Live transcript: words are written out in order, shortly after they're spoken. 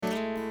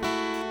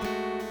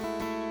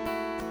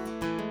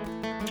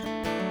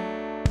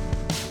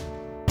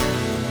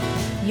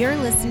You're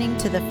listening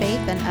to the Faith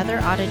and Other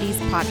Oddities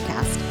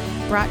podcast,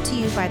 brought to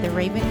you by the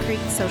Raven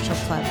Creek Social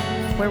Club,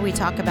 where we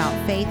talk about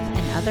faith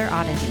and other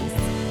oddities.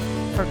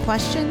 For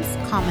questions,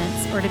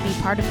 comments, or to be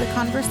part of the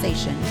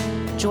conversation,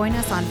 join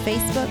us on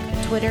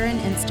Facebook, Twitter, and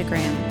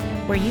Instagram,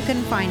 where you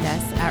can find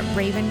us at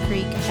Raven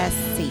Creek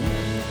SC.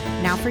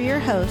 Now for your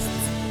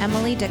hosts,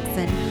 Emily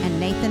Dixon and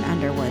Nathan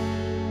Underwood.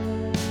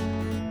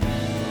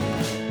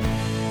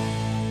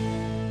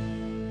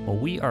 Well,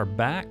 we are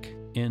back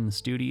in the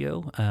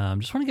studio.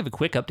 Just want to give a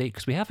quick update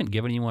because we haven't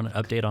given anyone an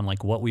update on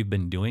like what we've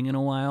been doing in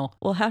a while.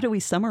 Well, how do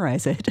we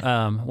summarize it?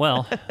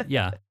 Well,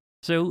 yeah.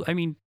 So, I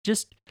mean,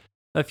 just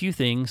a few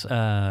things.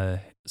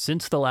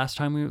 Since the last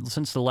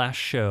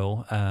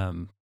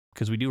show,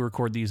 because we do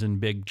record these in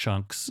big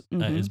chunks,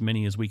 as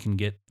many as we can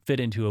fit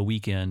into a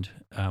weekend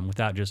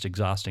without just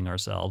exhausting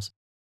ourselves.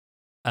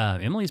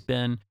 Emily's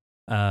been,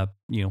 to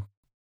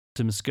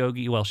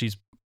Muskogee. Well,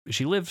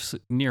 she lives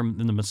near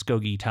in the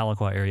Muskogee,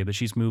 Tahlequah area, but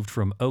she's moved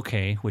from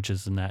OK, which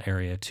is in that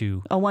area,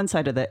 to one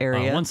side of the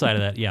area. One side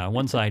of that, yeah,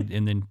 one side,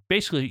 and then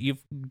basically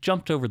you've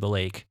jumped over the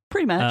lake,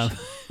 pretty much,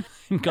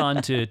 and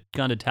gone to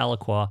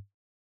Tahlequah,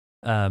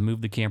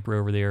 moved the camper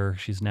over there.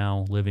 She's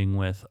now living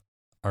with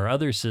our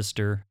other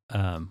sister.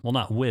 Well,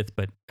 not with,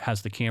 but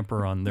has the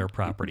camper on their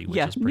property, which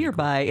is pretty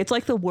nearby. cool. It's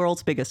like the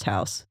world's biggest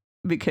house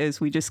because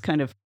we just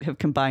kind of have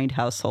combined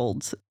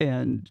households,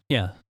 and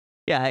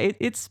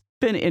it's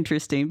been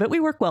interesting, but we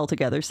work well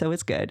together, so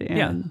it's good.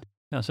 And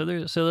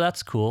so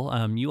that's cool.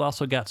 You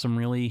also got some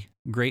really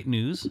great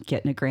news.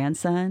 Getting a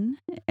grandson,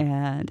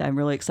 and I'm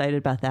really excited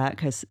about that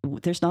because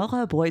there's not a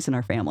lot of boys in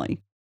our family,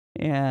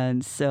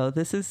 and so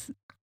this is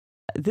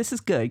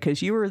good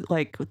because you were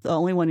like the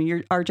only one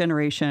in our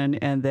generation,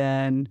 and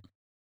then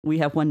we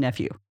have one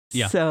nephew.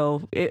 Yeah.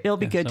 So it'll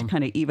be good to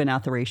kind of even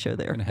out the ratio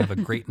there. I'm gonna have a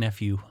great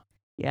nephew.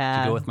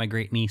 Yeah. To go with my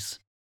great niece.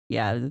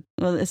 Yeah,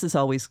 well, this is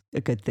always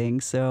a good thing.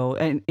 So,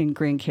 and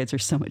grandkids are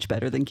so much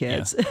better than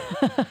kids.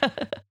 Yeah.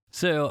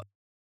 So,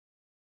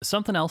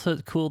 something else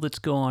that's cool that's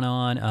going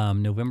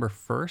on, November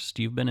 1st,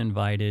 you've been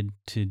invited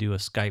to do a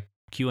Skype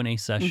Q&A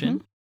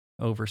session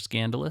over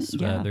Scandalous.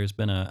 Yeah. There's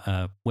been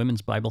a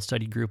women's Bible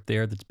study group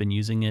there that's been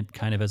using it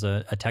kind of as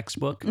a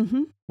textbook,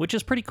 which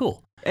is pretty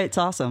cool. It's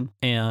awesome.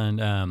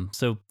 And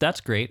so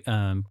that's great.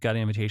 Got an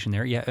invitation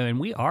there. Yeah, and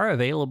we are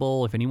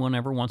available if anyone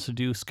ever wants to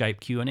do Skype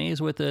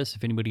Q&As with us,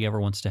 if anybody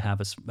ever wants to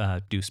have us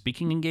do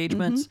speaking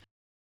engagements.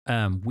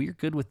 We're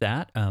good with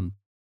that.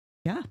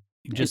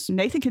 Just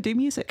Nathan can do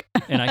music.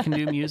 and I can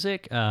do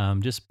music.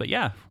 But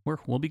yeah,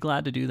 we'll be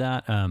glad to do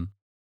that.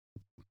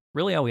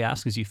 Really all we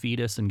ask is you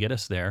feed us and get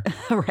us there.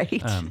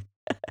 Right.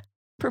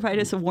 Provide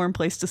us a warm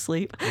place to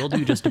sleep. We'll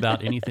do just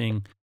about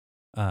anything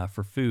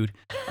for food.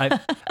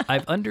 I've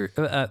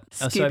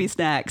Scooby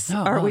snacks,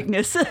 our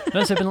weakness. So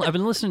I've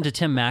been listening to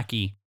Tim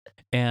Mackey,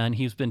 and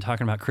he's been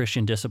talking about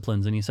Christian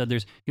disciplines, and he said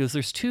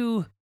there's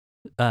two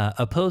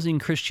opposing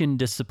Christian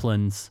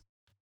disciplines.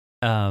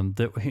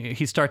 That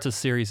he starts a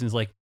series and he's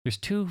like, there's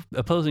two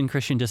opposing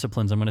Christian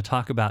disciplines I'm going to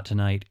talk about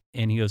tonight,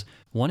 and he goes,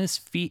 one is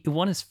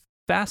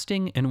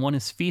fasting and one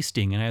is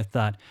feasting, and I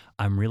thought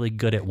I'm really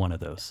good at one of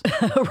those.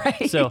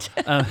 Right. So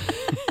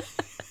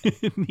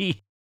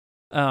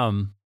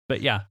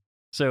but yeah,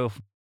 so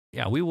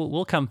yeah,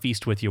 we'll come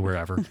feast with you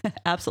wherever.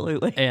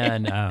 Absolutely.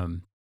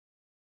 And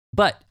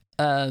but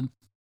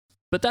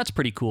that's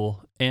pretty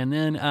cool. And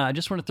then I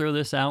just want to throw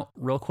this out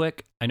real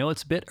quick. I know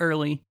it's a bit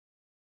early,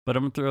 but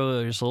I'm gonna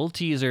throw just a little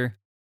teaser.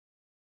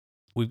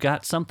 We've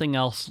got something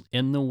else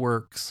in the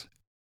works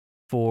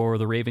for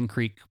the Raven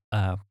Creek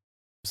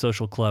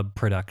Social Club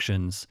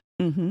Productions.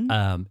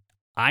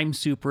 I'm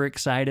super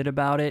excited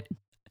about it.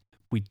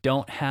 We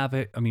don't have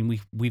it. I mean,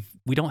 we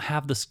don't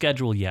have the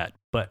schedule yet,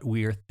 but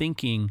we are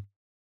thinking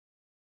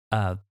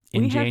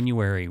in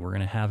January we're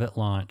going to have it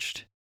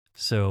launched.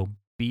 So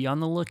be on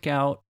the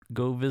lookout.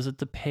 Go visit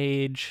the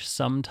page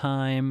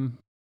sometime.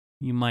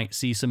 You might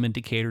see some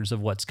indicators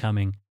of what's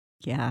coming.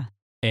 Yeah.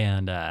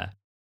 And I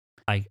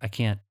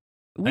can't.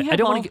 We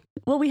have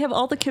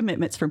all the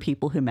commitments from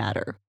people who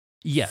matter.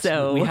 Yes,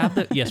 so. we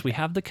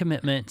have the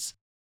commitments.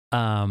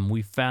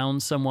 We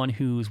found someone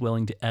who's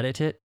willing to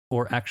edit it,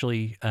 or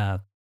actually,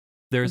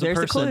 there's a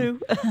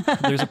person.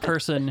 There's a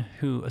person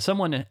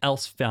someone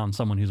else found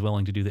someone who's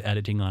willing to do the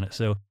editing on it.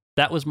 So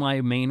that was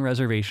my main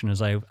reservation,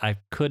 is I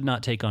could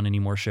not take on any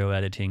more show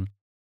editing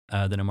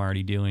than I'm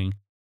already doing,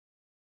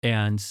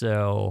 and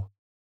so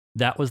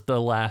that was the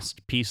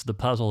last piece of the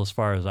puzzle as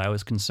far as I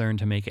was concerned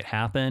to make it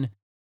happen.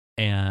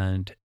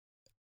 And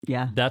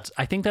yeah,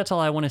 I think that's all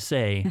I want to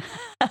say,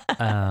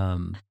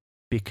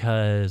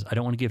 because I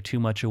don't want to give too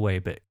much away,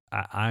 but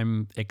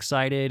I'm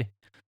excited,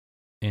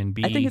 and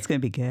I think it's going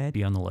to be good.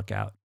 Be on the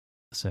lookout.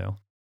 So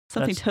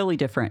something totally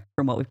different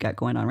from what we've got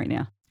going on right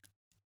now.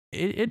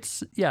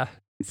 It's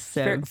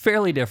so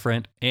fairly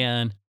different,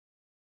 and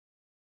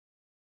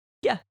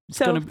yeah, it's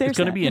going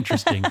to be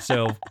interesting.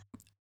 So,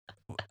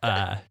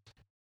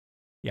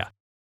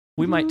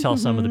 we might tell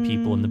some of the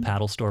people in the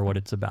paddle store what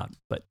it's about,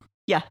 but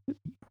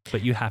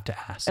you have to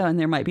ask. Oh, and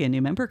there might be a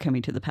new member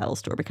coming to the paddle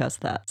store because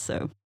of that.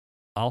 So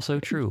also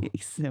true.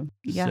 So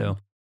yeah. So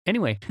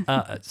Anyway,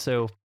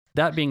 so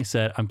that being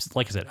said, I'm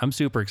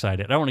super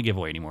excited. I don't want to give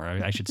away anymore.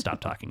 I should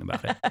stop talking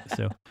about it.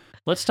 So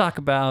let's talk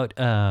about,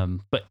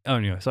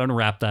 anyway, so I'm going to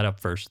wrap that up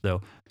first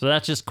though. So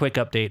that's just a quick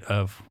update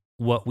of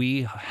what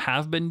we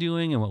have been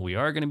doing and what we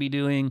are going to be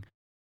doing.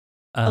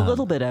 A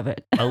little bit of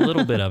it. A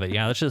little bit of it.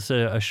 Yeah. That's just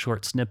a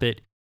short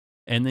snippet.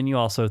 And then you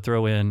also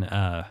throw in,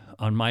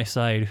 on my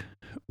side,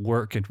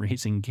 work and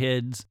raising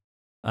kids.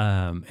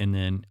 And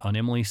then on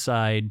Emily's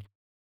side,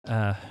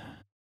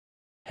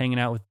 hanging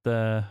out with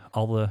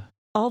all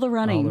the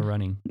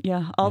running.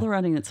 Yeah, the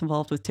running that's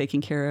involved with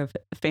taking care of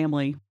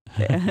family.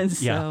 And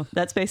so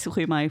that's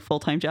basically my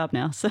full-time job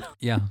now. So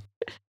yeah.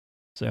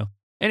 So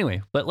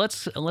anyway, but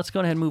let's go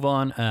ahead and move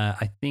on.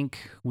 I think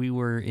we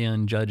were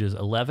in Judges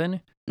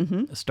 11,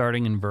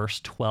 starting in verse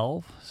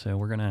 12. So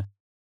we're gonna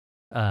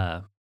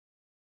I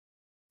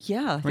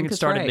think get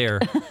started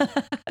there.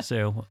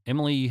 So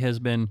Emily has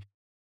been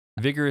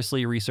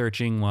vigorously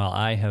researching while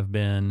I have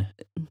been.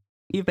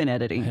 You've been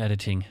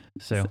editing.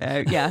 So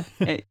yeah.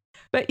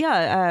 But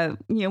yeah,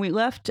 we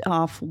left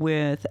off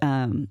with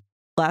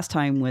last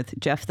time with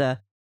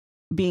Jephthah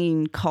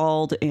being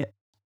called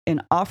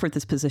and offered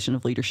this position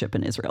of leadership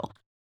in Israel.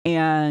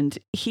 And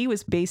he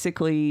was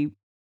basically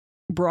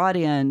brought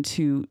in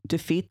to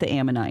defeat the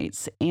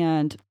Ammonites.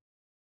 And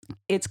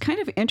it's kind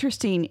of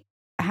interesting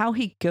how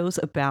he goes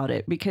about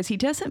it, because he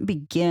doesn't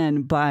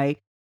begin by,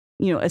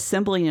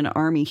 assembling an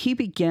army. He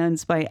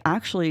begins by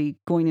actually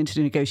going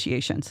into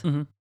negotiations.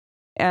 Mm-hmm.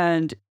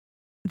 And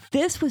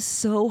this was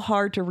so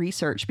hard to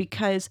research,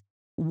 because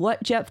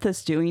what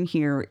Jephthah's doing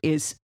here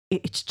is,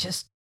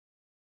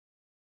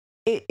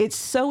 it's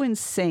so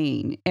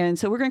insane. And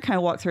so we're going to kind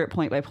of walk through it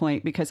point by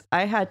point, because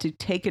I had to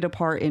take it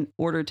apart in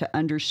order to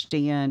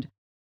understand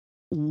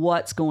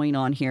what's going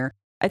on here.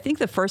 I think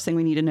the first thing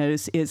we need to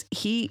notice is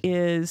he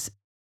is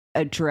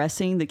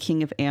addressing the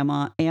king of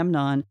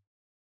Amnon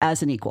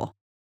as an equal.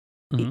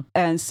 Mm-hmm.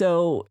 And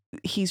so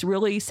he's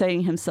really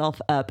setting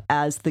himself up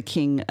as the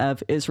king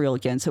of Israel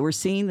again. So we're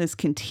seeing this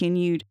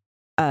continued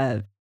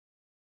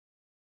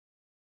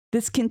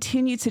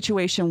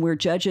situation where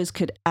judges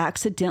could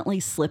accidentally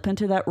slip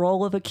into that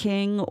role of a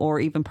king, or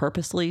even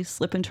purposely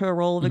slip into a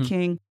role of a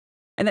king.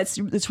 And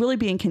that's really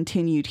being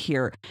continued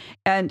here.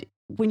 And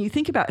when you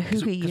think about who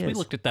he is. We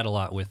looked at that a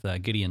lot with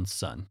Gideon's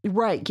son.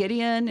 Right.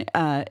 Gideon,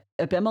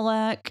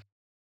 Abimelech.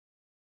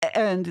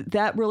 And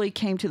that really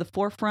came to the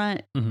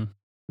forefront. Mm-hmm.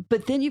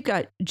 But then you've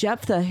got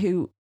Jephthah,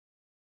 who,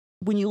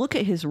 when you look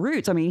at his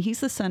roots, I mean, he's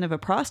the son of a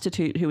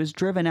prostitute who was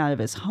driven out of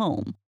his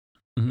home.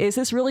 Mm-hmm. Is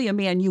this really a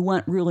man you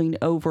want ruling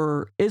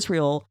over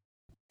Israel?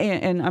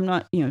 And I'm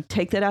not,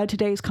 take that out of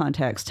today's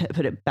context,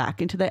 put it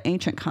back into the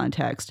ancient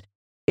context.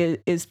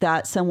 Is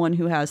that someone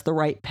who has the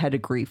right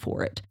pedigree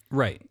for it?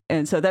 Right.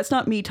 And so that's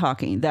not me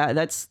talking.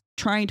 That's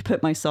trying to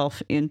put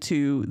myself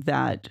into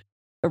that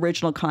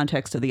original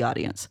context of the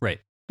audience. Right.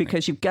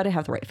 Because you've got to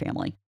have the right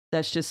family.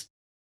 That's just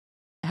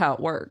how it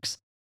works.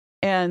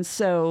 And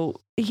so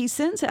he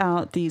sends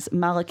out these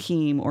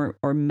malachim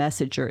or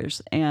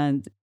messengers,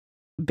 and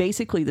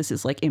basically this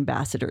is like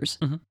ambassadors.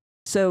 Mm-hmm.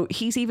 So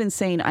he's even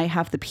saying, I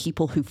have the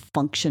people who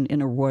function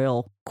in a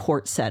royal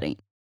court setting.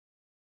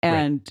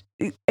 And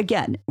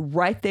again,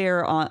 right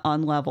there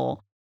on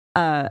level,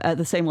 at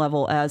the same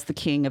level as the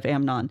king of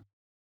Amnon.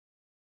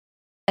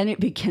 And it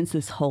begins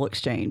this whole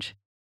exchange.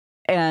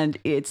 And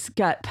it's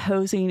got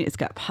posing, it's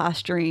got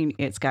posturing,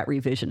 it's got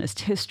revisionist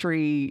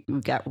history,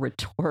 we've got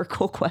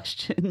rhetorical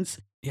questions.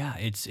 Yeah,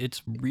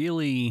 it's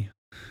really,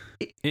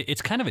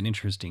 it's kind of an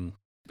interesting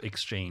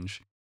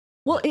exchange.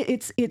 Well,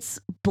 it's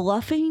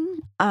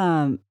bluffing.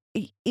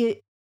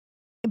 It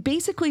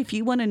basically, if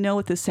you want to know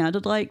what this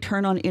sounded like,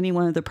 turn on any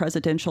one of the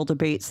presidential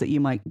debates that you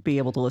might be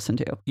able to listen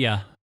to.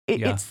 Yeah,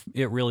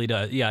 it really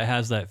does. Yeah, it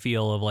has that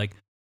feel of like,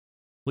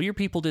 well, your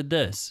people did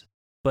this,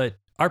 but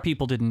our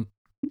people didn't.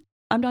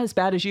 I'm not as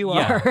bad as you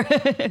are.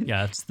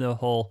 Yeah, it's the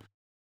whole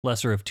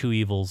lesser of two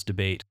evils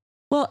debate.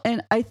 Well,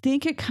 and I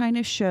think it kind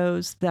of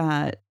shows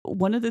that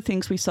one of the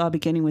things we saw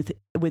beginning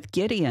with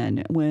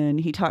Gideon, when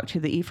he talked to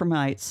the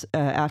Ephraimites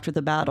after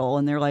the battle,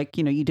 and they're like,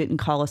 you didn't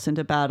call us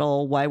into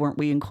battle. Why weren't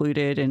we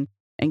included? And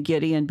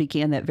Gideon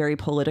began that very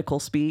political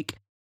speak.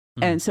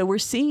 Mm. And so we're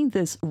seeing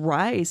this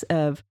rise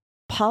of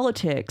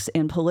politics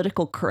and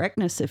political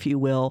correctness, if you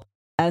will,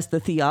 as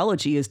the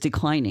theology is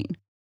declining.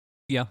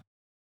 Yeah.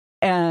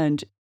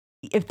 And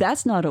if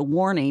that's not a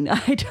warning,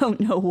 I don't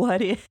know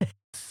what is.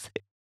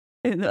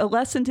 A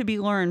lesson to be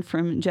learned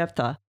from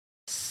Jephthah.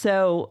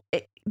 So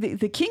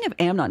the king of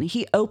Amnon,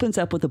 he opens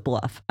up with a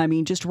bluff. I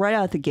mean, just right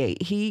out the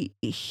gate, he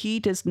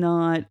does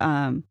not,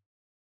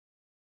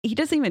 he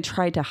doesn't even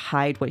try to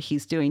hide what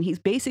he's doing. He's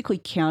basically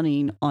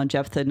counting on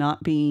Jephthah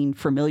not being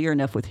familiar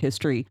enough with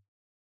history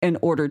in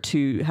order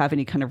to have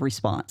any kind of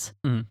response.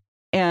 Mm-hmm.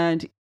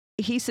 And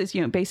he says,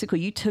 basically,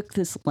 you took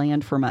this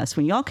land from us.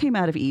 When y'all came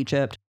out of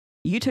Egypt,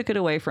 you took it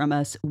away from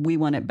us. We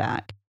want it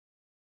back.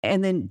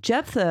 And then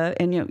Jephthah,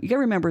 and you got to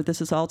remember,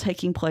 this is all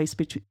taking place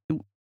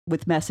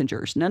with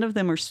messengers. None of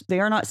them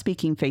are not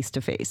speaking face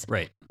to face.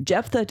 Right.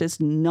 Jephthah does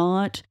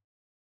not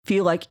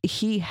feel like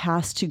he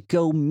has to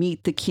go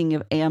meet the king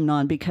of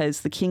Amnon,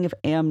 because the king of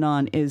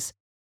Amnon is,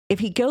 if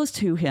he goes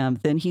to him,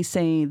 then he's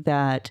saying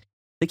that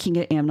the king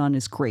of Amnon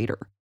is greater.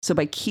 So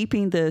by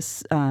keeping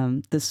this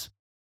this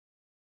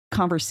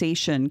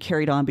conversation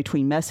carried on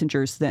between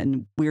messengers,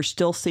 then we're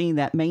still seeing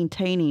that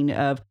maintaining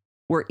of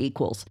we're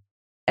equals.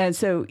 And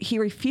so he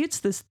refutes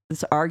this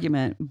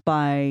argument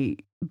by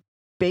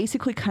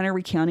basically kind of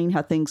recounting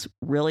how things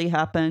really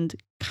happened,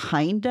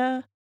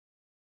 kinda,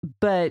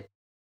 but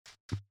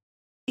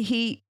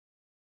he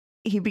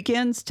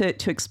begins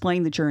to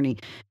explain the journey.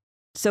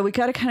 So we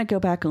got to kind of go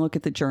back and look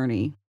at the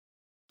journey.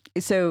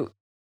 So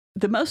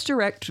the most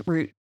direct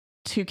route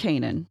to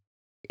Canaan,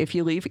 if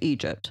you leave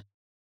Egypt,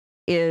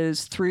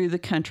 is through the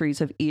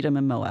countries of Edom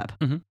and Moab.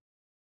 Mm-hmm.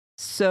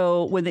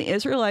 So when the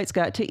Israelites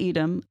got to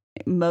Edom,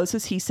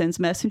 Moses, he sends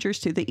messengers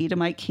to the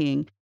Edomite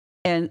king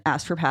and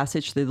asks for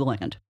passage through the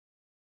land.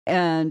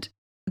 And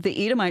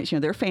the Edomites,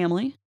 they're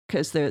family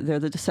because they're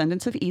the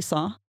descendants of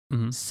Esau.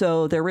 Mm-hmm.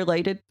 So they're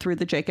related through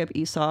the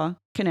Jacob-Esau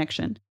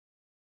connection.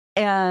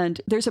 And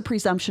there's a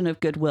presumption of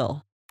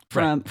goodwill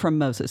from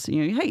Moses.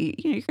 Hey,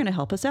 you're going to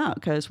help us out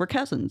because we're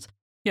cousins.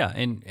 Yeah,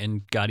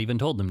 and God even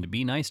told them to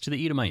be nice to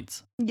the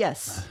Edomites.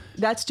 Yes,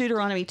 that's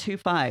Deuteronomy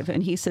 2:5,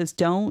 and he says,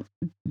 don't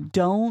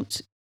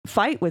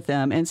fight with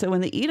them. And so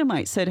when the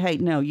Edomites said, hey,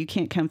 no, you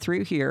can't come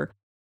through here,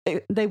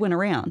 they went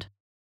around.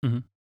 Mm-hmm.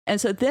 And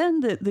so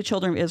then the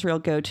children of Israel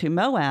go to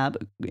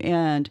Moab,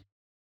 and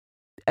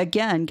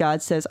again,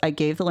 God says, I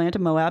gave the land to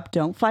Moab,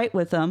 don't fight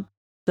with them.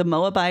 The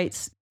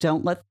Moabites,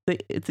 don't let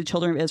the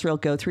children of Israel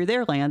go through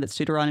their land. That's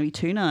Deuteronomy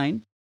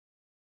 2:9.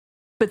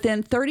 But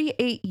then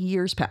 38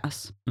 years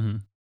pass. Mm-hmm.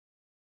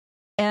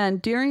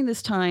 And during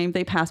this time,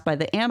 they pass by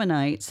the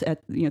Ammonites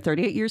at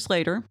 38 years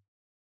later,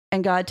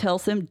 and God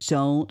tells them,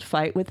 don't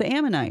fight with the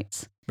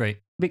Ammonites. Right.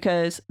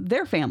 Because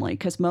they're family,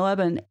 because Moab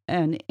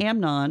and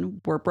Amnon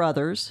were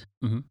brothers.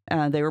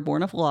 Mm-hmm. They were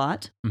born of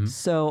Lot, mm-hmm.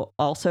 so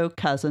also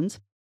cousins.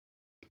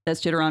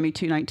 That's Deuteronomy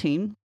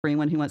 2:19, for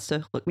anyone who wants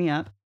to look me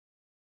up.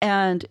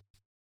 And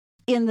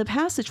in the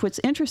passage, what's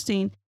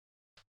interesting,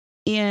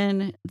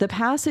 in the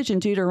passage in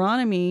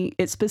Deuteronomy,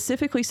 it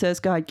specifically says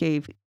God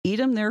gave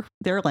Edom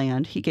their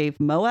land, he gave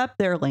Moab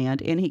their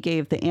land, and he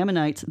gave the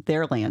Ammonites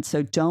their land.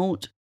 So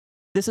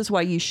this is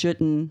why you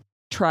shouldn't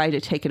try to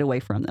take it away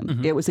from them.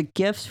 Mm-hmm. It was a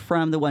gift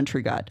from the one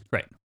true God.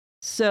 Right.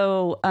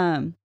 So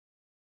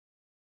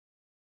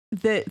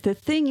the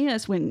thing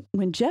is, when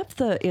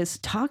Jephthah is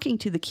talking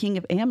to the king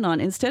of Ammon,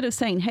 instead of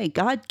saying, hey,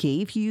 God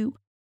gave you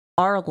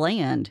our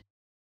land,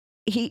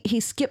 he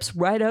skips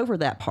right over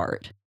that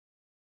part.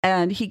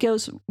 And he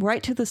goes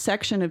right to the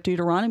section of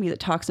Deuteronomy that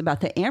talks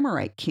about the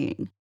Amorite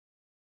king.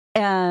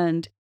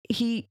 And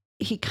he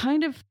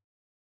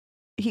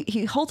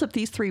holds up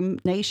these three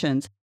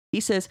nations.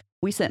 He says,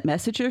 we sent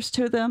messengers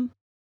to them.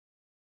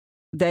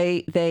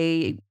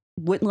 They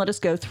wouldn't let us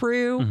go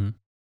through. Mm-hmm.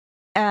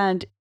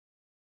 And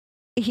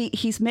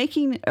he's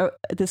making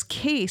this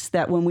case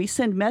that when we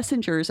send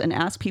messengers and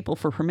ask people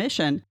for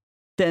permission,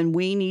 then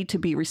we need to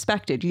be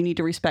respected. You need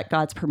to respect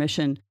God's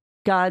permission,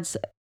 God's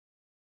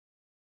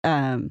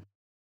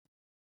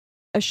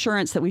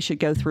assurance that we should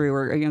go through,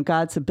 or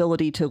God's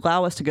ability to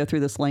allow us to go through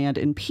this land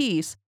in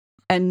peace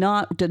and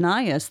not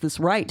deny us this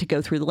right to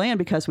go through the land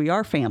because we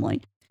are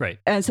family. Right.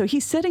 And so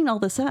he's setting all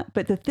this up.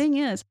 But the thing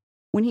is,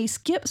 when he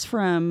skips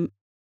from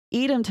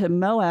Edom to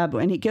Moab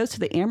and he goes to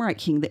the Amorite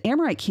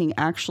king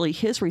actually,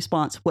 his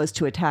response was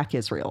to attack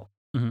Israel.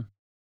 Mm-hmm.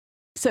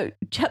 So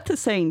Jephthah's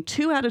saying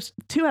two out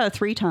of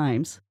three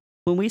times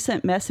when we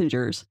sent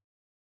messengers,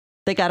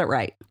 they got it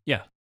right.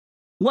 Yeah.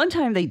 One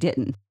time they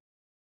didn't.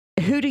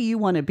 Who do you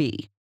want to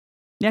be?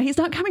 Now, he's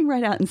not coming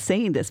right out and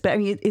saying this, but I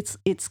mean,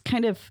 it's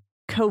kind of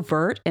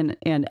covert and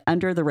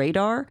under the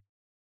radar.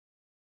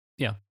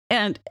 Yeah.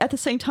 And at the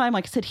same time,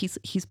 like I said, he's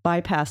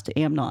bypassed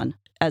Amnon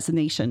as a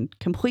nation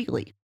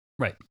completely.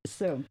 Right.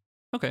 So.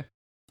 Okay.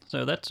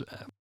 So that's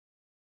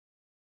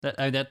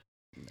that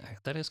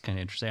is kind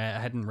of interesting. I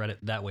hadn't read it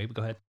that way, but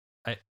go ahead.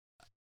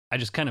 I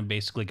just kind of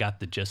basically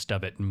got the gist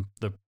of it and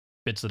the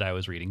bits that I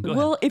was reading. Go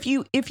well, ahead.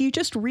 if you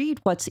just read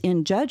what's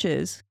in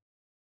Judges,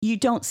 you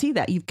don't see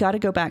that. You've got to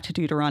go back to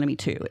Deuteronomy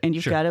 2, and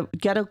you've Sure.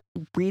 got to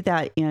read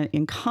that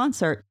in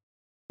concert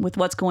with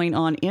what's going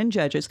on in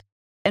Judges,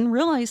 and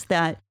realize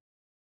that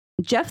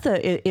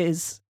Jephthah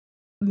is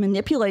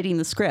manipulating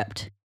the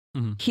script.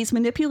 Mm-hmm. He's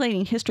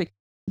manipulating history.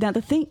 Now,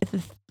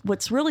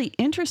 what's really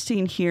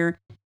interesting here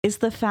is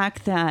the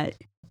fact that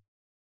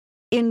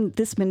in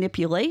this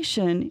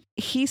manipulation,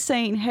 he's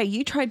saying, hey,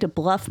 you tried to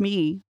bluff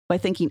me by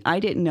thinking I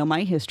didn't know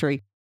my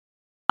history.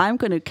 I'm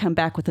going to come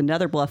back with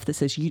another bluff that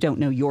says you don't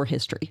know your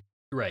history.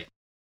 Right.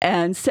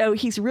 And so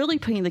he's really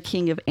putting the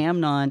king of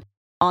Amnon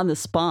on the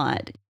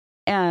spot.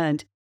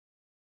 And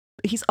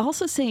he's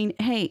also saying,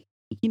 hey,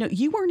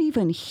 you weren't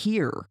even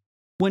here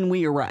when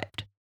we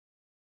arrived.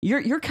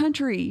 Your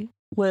country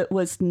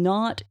was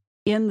not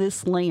in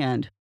this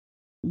land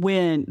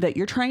that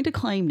you're trying to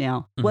claim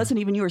now. Mm-hmm. Wasn't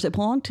even yours. It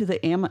belonged to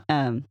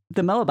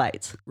the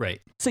Moabites.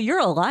 Right. So you're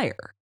a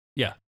liar.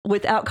 Yeah.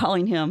 Without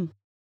calling him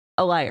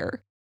a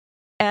liar.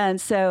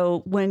 And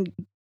so when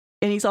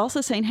And he's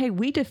also saying, hey,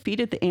 we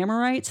defeated the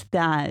Amorites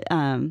that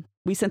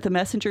we sent the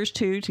messengers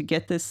to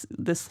get this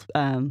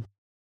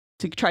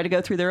to try to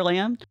go through their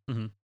land.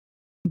 Mm-hmm.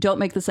 Don't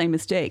make the same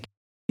mistake.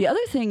 The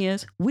other thing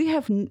is, we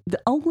have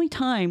the only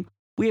time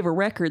we have a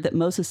record that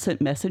Moses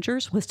sent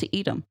messengers was to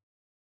Edom.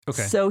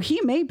 Okay. So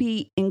he may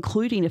be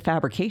including a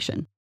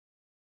fabrication.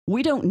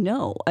 We don't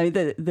know.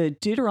 The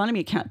Deuteronomy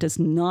account does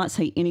not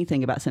say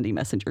anything about sending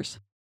messengers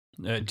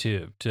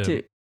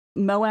To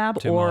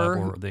Moab, to or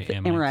Moab or the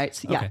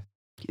Amorites. Yeah. Okay.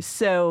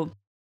 So,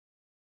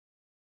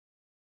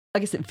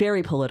 like I said,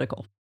 very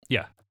political.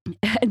 Yeah.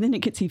 And then it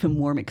gets even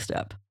more mixed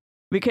up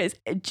because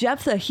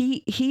Jephthah,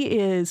 he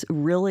is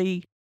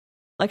really,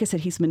 like I said,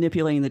 he's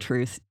manipulating the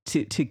truth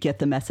to get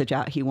the message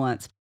out he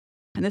wants.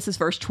 And this is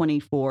verse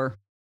 24.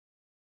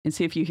 And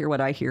see if you hear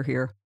what I hear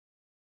here.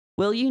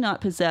 Will you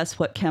not possess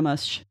what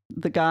Chemosh,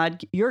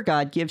 your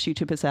God, gives you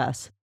to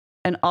possess?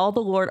 And all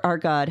the Lord our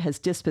God has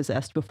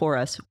dispossessed before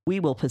us, we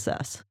will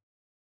possess.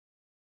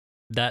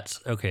 That's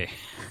okay.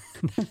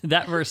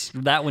 That verse,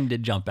 that one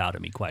did jump out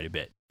at me quite a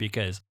bit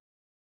because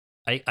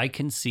I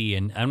can see,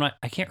 and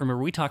I can't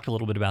remember. We talked a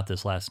little bit about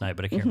this last night,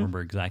 but I can't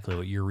remember exactly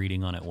what your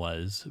reading on it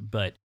was.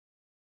 But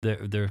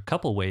there are a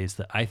couple ways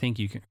that I think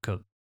you can,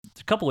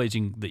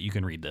 that you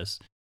can read this.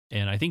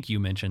 And I think you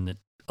mentioned that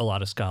a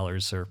lot of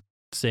scholars are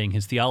saying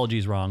his theology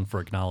is wrong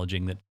for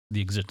acknowledging that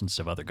the existence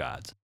of other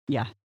gods.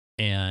 Yeah.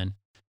 And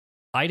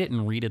I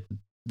didn't read it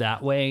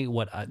that way.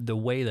 The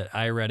way that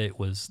I read it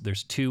was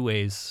there's two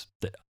ways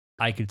that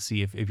I could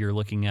see if you're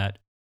looking at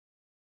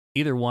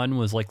either one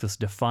was like this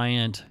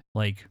defiant,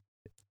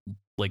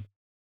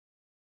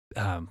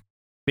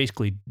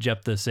 basically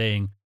Jephthah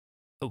saying,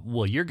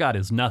 well, your God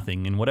is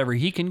nothing, and whatever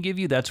he can give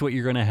you, that's what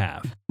you're going to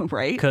have.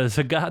 Right. Because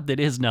a God that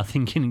is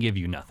nothing can give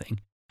you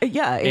nothing.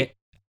 Yeah.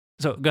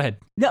 So go ahead.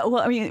 No,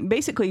 well, I mean,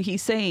 basically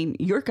he's saying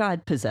your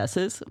God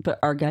possesses, but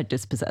our God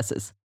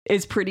dispossesses.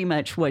 Is pretty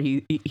much what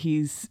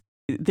he's,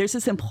 there's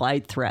this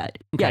implied threat.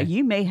 Okay. Yeah,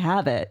 you may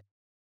have it,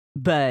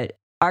 but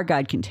our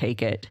God can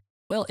take it.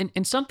 Well,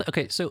 and something,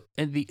 okay, so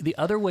the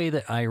other way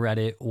that I read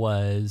it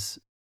was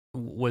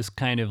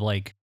kind of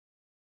like,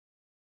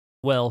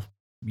 well,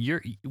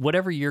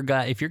 whatever your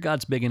God, if your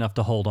God's big enough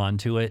to hold on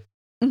to it,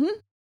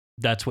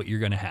 that's what you're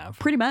going to have.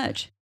 Pretty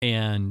much.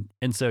 And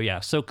so, yeah,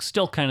 so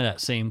still kind of that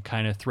same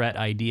kind of threat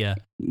idea,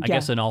 I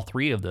guess, in all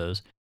three of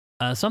those.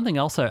 Something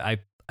else I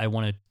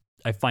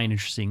find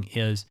interesting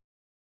is,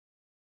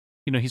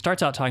 he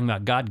starts out talking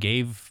about God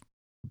gave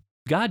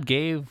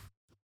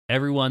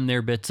everyone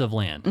their bits of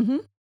land. Mm-hmm.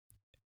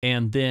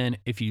 And then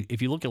if you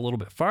look a little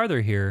bit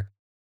farther here,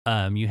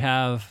 you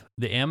have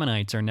the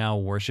Ammonites are now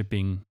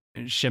worshiping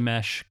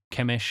Chemosh.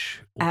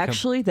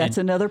 Actually, that's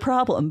another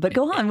problem. But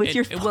go on with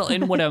your. Well,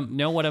 and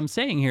what I'm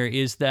saying here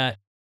is that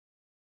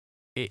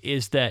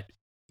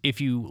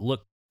if you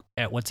look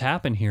at what's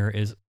happened here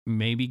is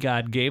maybe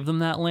God gave them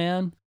that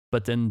land,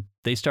 but then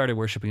they started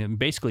worshiping it and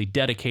basically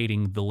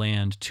dedicating the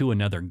land to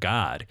another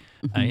god.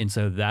 And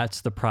so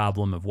that's the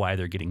problem of why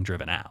they're getting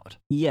driven out.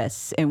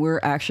 Yes. And we're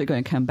actually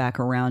going to come back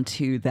around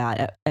to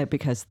that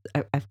because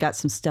I've got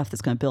some stuff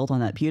that's going to build on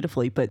that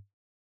beautifully. But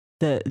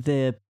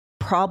the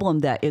problem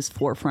that is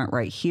forefront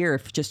right here,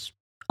 if just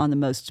on the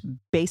most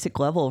basic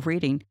level of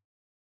reading,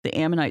 the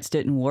Ammonites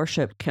didn't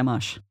worship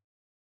Chemosh.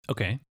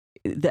 Okay.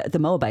 The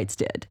Moabites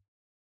did.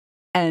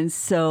 And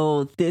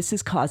so this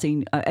is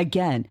causing,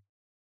 again,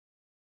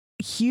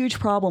 huge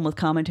problem with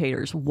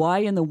commentators. Why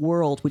in the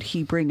world would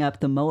he bring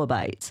up the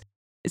Moabites?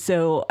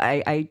 So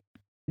I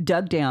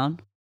dug down,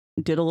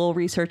 did a little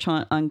research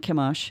on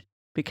Chemosh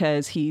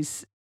because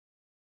he's.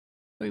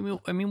 I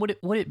mean, would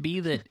it be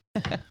that?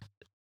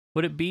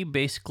 Would it be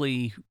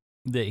basically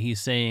that he's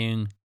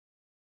saying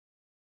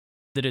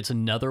that it's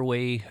another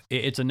way?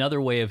 It's another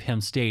way of him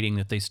stating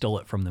that they stole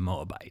it from the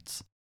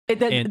Moabites.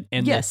 And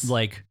yes,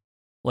 like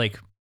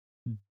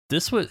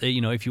this was,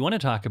 if you want to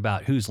talk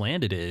about whose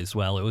land it is,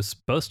 well, it was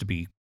supposed to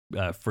be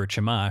for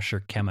Chemosh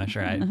or Chemosh,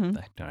 or I don't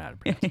know how to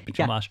pronounce it, but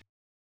Chemosh.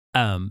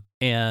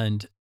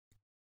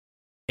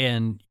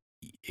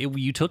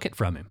 You took it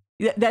from him.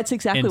 That's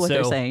exactly what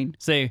they're saying.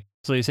 So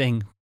he's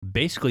saying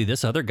basically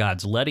this other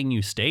God's letting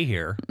you stay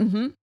here,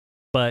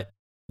 but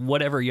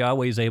whatever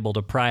Yahweh's able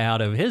to pry out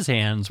of his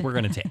hands, we're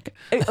going to take.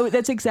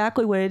 That's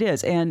exactly what it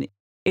is. And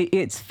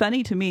it's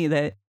funny to me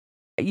that,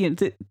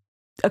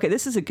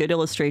 this is a good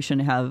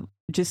illustration of how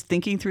just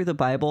thinking through the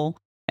Bible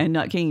and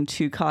not getting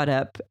too caught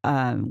up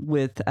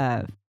with,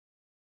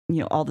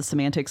 all the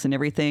semantics and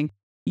everything.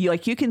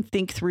 You can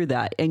think through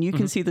that and you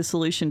can see the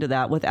solution to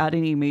that without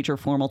any major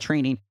formal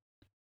training.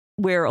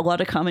 Where a lot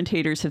of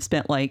commentators have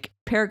spent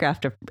paragraph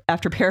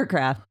after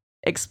paragraph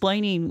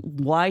explaining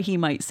why he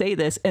might say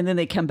this, and then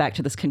they come back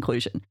to this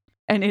conclusion.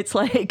 And it's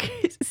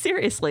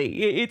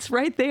seriously, it's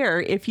right there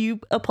if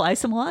you apply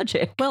some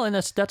logic. Well, and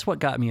that's what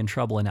got me in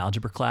trouble in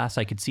algebra class.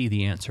 I could see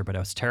the answer, but I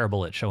was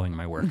terrible at showing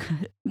my work.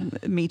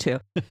 Me too.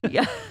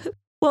 Yeah.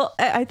 Well,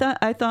 I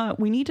thought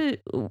we need to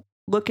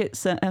look at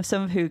some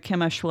of who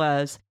Chemosh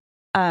was.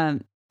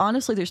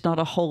 Honestly, there's not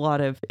a whole lot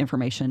of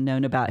information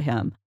known about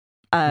him.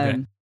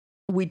 Okay.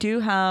 we do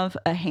have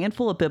a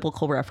handful of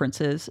biblical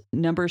references.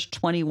 Numbers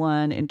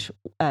 21 and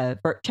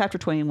chapter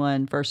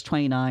 21, verse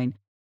 29,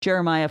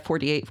 Jeremiah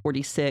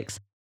 48:46,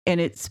 and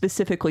it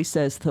specifically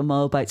says the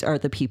Moabites are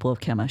the people of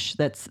Chemosh.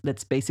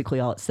 That's basically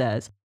all it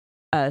says.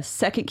 2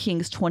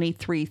 Kings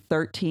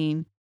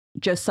 23:13,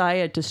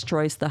 Josiah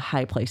destroys the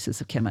high places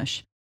of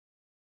Chemosh.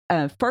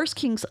 1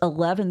 Kings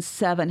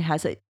 11:7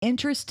 has an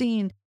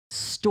interesting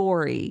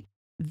story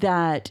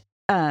that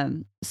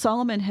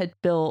Solomon had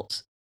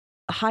built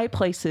high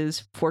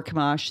places for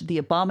Chemosh, the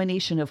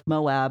abomination of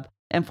Moab,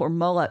 and for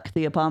Moloch,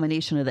 the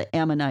abomination of the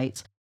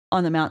Ammonites,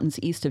 on the mountains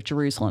east of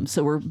Jerusalem.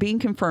 So we're being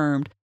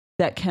confirmed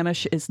that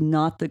Chemosh is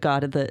not the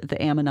god of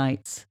the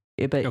Ammonites,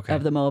 but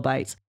of the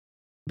Moabites.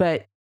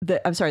 But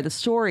the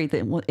story,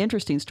 the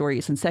interesting story,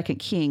 is in 2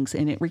 Kings,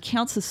 and it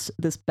recounts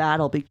this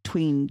battle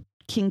between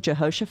King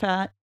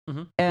Jehoshaphat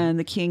and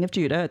the king of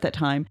Judah at that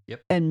time,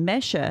 and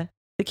Mesha,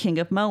 the king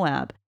of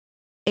Moab.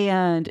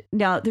 And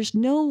now there's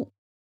no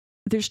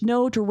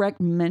direct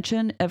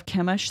mention of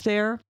Chemosh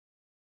there,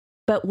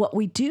 but what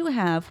we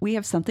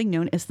have something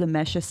known as the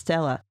Mesha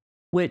Stela,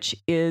 which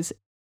is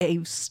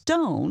a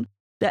stone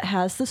that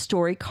has the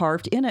story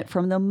carved in it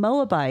from the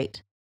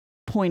Moabite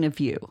point of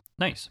view.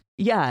 Nice.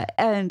 Yeah,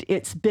 and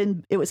it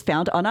was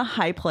found on a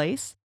high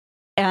place,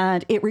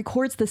 and it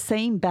records the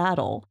same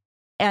battle,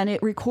 and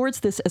it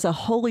records this as a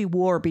holy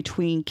war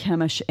between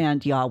Chemosh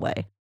and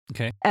Yahweh.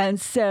 Okay. And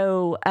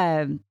so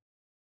in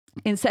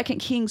 2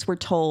 Kings, we're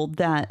told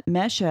that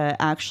Mesha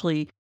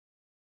actually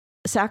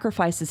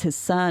sacrifices his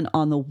son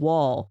on the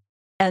wall,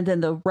 and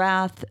then the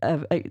wrath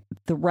of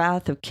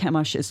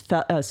Chemosh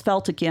is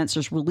felt against,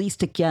 is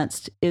released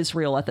against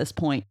Israel at this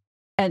point.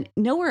 And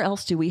nowhere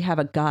else do we have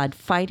a God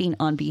fighting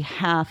on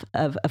behalf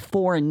of a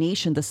foreign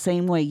nation the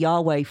same way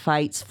Yahweh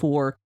fights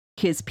for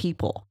his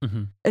people.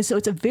 And so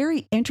it's a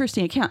very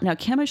interesting account. Now,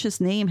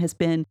 Chemosh's name has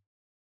been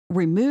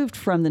removed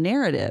from the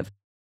narrative,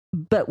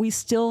 but we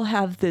still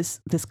have this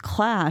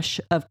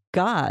clash of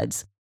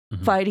gods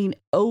fighting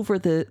over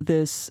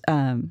this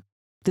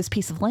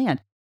piece of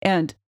land.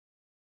 And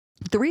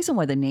the reason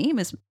why the name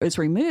is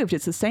removed,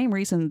 it's the same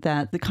reason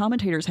that the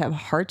commentators have a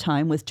hard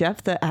time with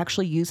Jephthah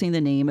actually using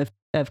the name of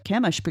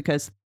Chemosh,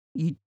 because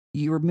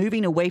you're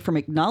moving away from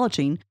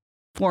acknowledging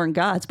foreign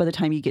gods by the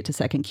time you get to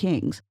 2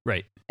 Kings.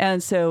 Right.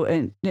 And so,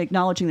 and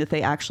acknowledging that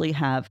they actually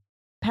have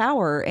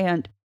power.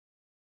 And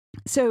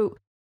so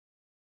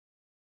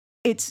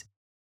it's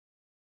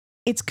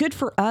good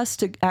for us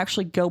to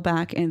actually go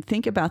back and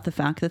think about the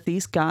fact that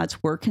these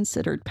gods were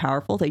considered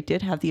powerful. They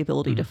did have the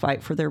ability to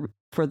fight for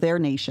their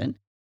nation.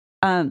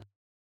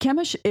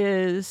 Chemosh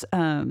is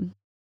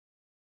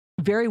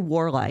very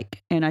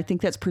warlike, and I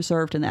think that's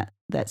preserved in that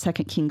 2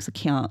 Kings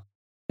account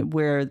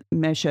where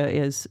Mesha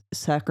is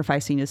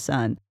sacrificing his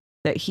son,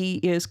 that he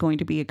is going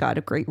to be a god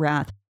of great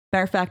wrath.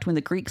 Matter of fact, when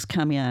the Greeks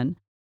come in,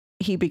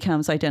 he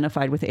becomes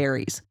identified with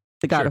Ares,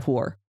 the god of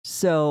war.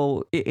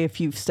 So if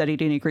you've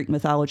studied any Greek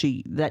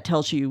mythology, that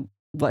tells you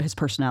what his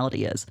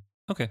personality is.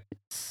 Okay.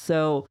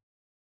 So,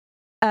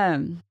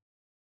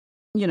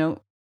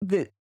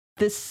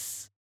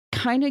 this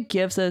kind of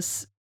gives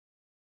us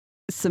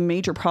some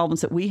major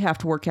problems that we have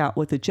to work out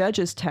with the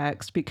Judges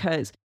text,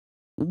 because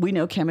we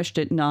know Chemosh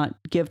did not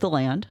give the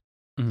land.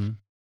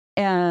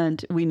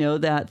 And we know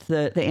that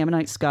the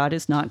Ammonites' god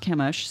is not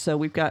Chemosh. So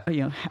we've got,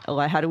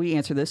 how do we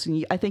answer this?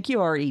 And I think you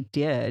already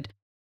did.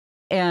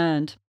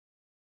 And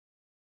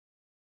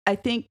I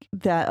think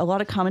that a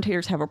lot of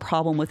commentators have a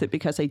problem with it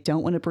because they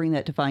don't want to bring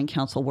that divine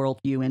council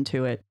worldview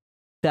into it,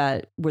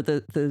 that where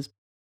the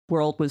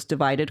world was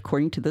divided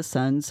according to the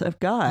sons of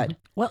God.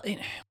 Well, and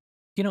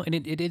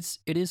it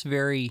is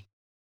very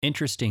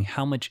interesting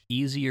how much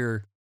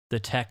easier the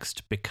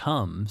text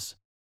becomes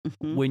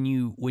when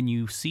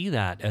you see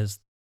that as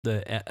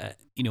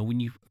when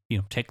you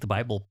take the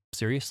Bible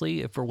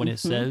seriously for when it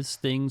says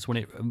things,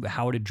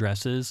 how it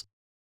addresses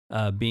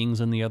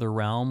beings in the other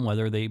realm,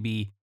 whether they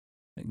be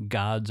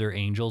gods or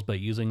angels,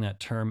 but using that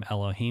term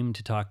Elohim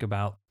to talk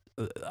about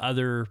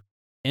other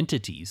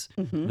entities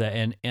that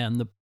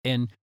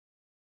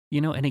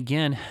and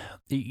again,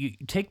 you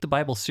take the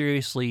Bible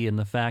seriously in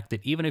the fact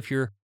that even if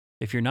you're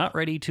not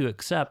ready to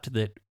accept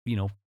that,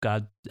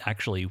 God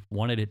actually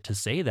wanted it to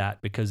say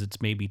that because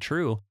it's maybe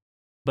true,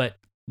 but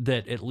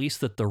that at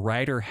least that the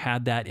writer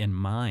had that in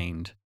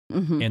mind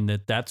and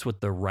that's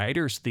what the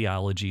writer's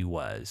theology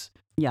was.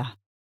 Yeah.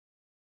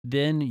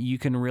 Then you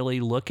can really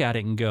look at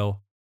it and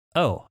go,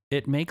 oh,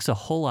 it makes a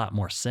whole lot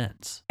more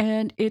sense.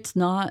 And it's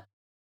not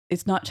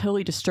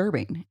totally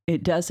disturbing.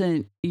 It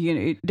doesn't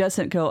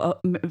go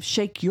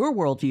shake your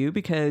worldview,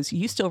 because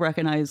you still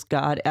recognize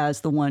God as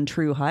the one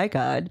true high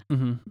God,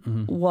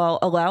 while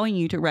allowing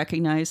you to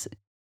recognize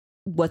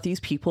what these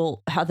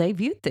people, how they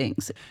viewed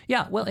things.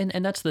 Yeah, well,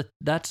 and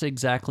that's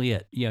exactly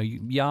it.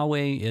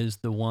 Yahweh is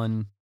the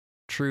one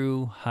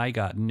true high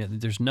God, and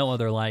there's no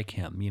other like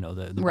him.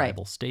 The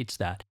Bible states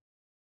that.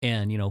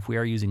 And if we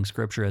are using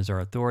Scripture as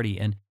our authority,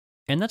 and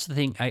that's the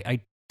thing.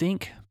 I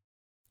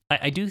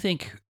do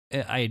think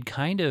I had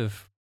kind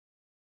of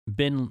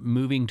been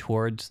moving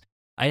towards.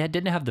 I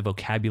didn't have the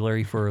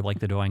vocabulary for like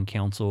the divine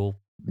council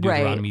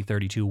Deuteronomy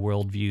 32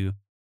 worldview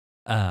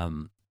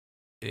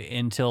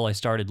until I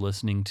started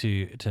listening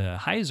to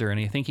Heiser, and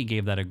I think he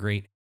gave that a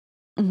great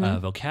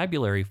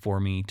vocabulary for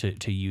me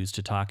to use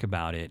to talk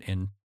about it.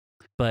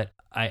 But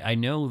I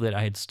know that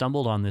I had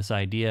stumbled on this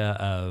idea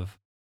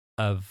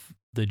of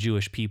the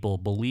Jewish people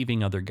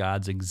believing other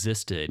gods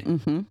existed,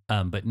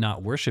 but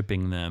not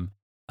worshiping them.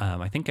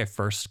 I think I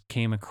first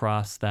came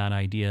across that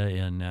idea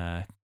in,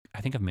 I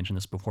think I've mentioned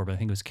this before, but I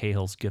think it was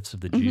Cahill's Gifts of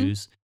the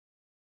Jews.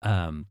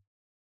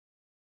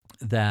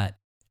 That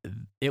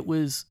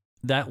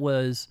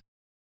was,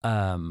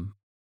 I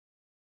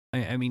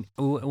mean,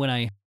 when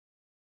I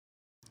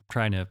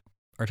trying to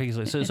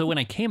articulate, so when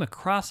I came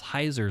across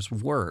Heiser's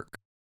work,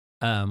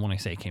 when I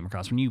say came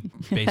across, when you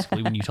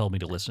told me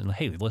to listen,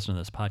 hey, listen to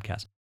this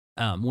podcast.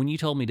 When you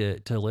told me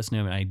to listen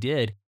to him, and I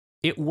did,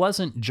 it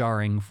wasn't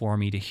jarring for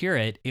me to hear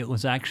it. It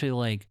was actually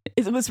like,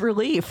 it was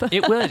relief.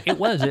 It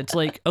was. It's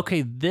like,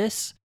 okay,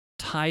 this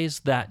ties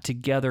that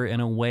together in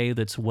a way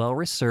that's well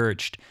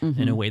researched,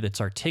 in a way that's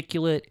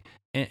articulate,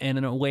 and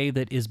in a way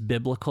that is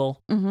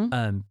biblical.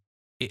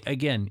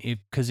 Again,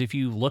 if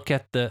you look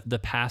at the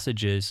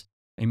passages,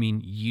 I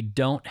mean, you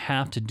don't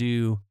have to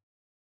do.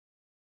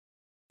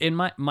 And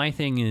my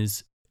thing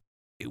is,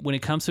 when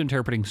it comes to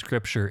interpreting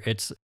scripture,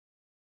 it's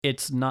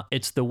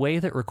the way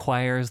that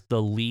requires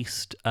the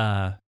least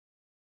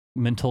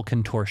mental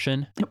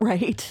contortion.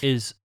 Right.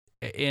 Is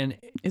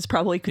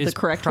probably the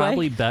correct way.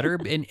 Probably better.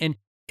 And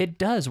it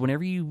does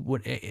whenever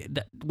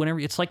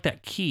it's like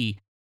that key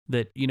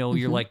that,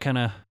 you're like kind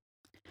of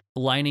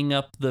lining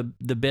up the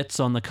bits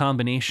on the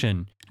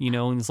combination,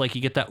 and it's like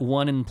you get that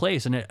one in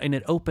place, and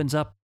it opens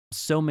up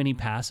so many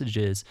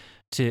passages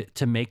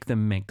to make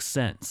them make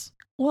sense.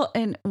 Well,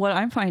 and what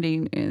I'm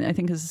finding, and I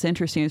think this is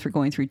interesting as we're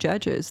going through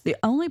Judges, the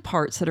only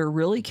parts that are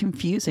really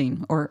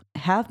confusing or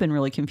have been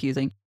really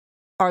confusing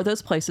are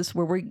those places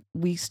where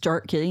we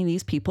start getting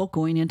these people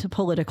going into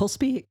political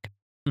speak.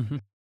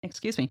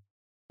 Excuse me.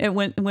 And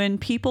when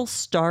people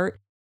start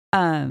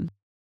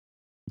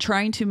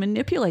trying to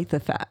manipulate the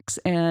facts,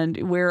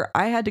 and where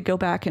I had to go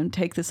back and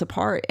take this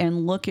apart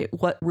and look at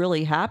what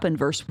really happened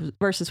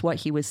versus what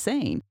he was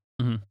saying.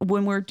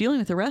 When we're dealing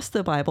with the rest of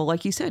the Bible,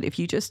 like you said, if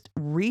you just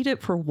read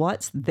it for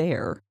what's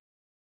there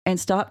and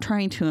stop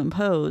trying to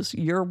impose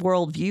your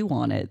worldview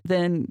on it,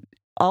 then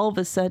all of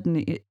a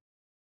sudden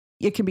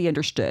it can be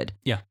understood.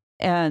 Yeah.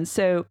 And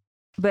so,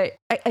 but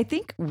I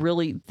think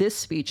really this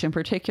speech in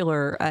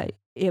particular,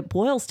 it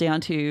boils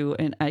down to,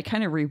 and I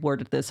kind of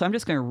reworded this, so I'm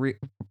just going to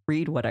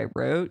read what I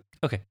wrote.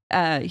 Okay.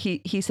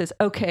 He says,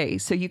 okay,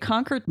 so you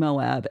conquered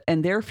Moab,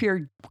 and their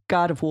feared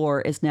God of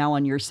war is now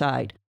on your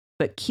side.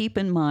 But keep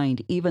in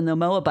mind, even though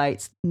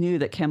Moabites knew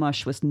that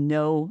Chemosh was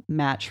no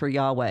match for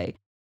Yahweh,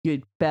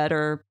 you'd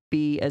better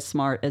be as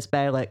smart as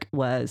Balak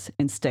was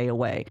and stay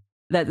away.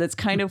 That's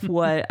kind of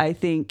what I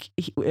think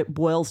it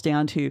boils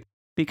down to,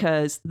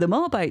 because the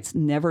Moabites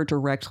never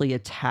directly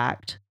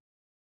attacked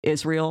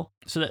Israel.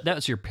 So that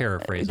was your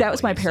paraphrase. That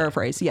was my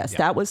paraphrase. Yes,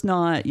 that was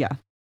not,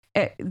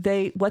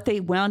 what they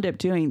wound up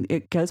doing,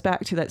 it goes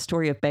back to that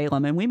story of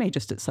Balaam, and we may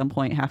just at some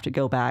point have to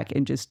go back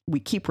and we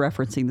keep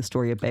referencing the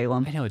story of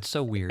Balaam. I know, it's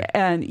so weird.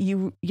 And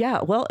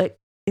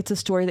it's a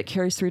story that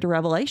carries through to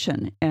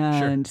Revelation.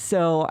 And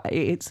so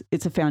it's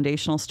a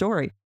foundational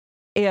story.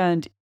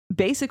 And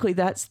basically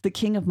that's the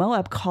king of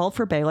Moab called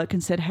for Balak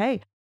and said,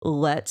 hey,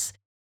 let's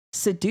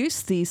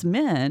seduce these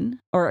men,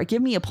 or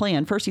give me a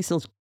plan. First he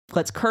says,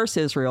 let's curse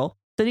Israel.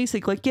 Then he's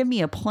like, give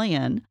me a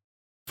plan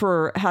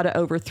for how to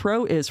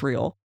overthrow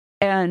Israel.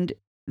 And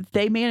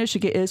they managed to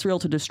get Israel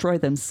to destroy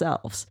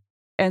themselves.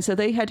 And so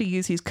they had to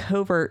use these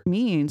covert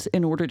means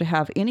in order to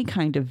have any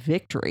kind of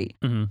victory.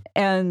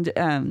 And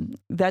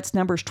that's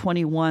Numbers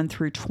 21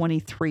 through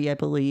 23, I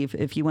believe,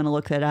 if you want to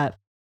look that up,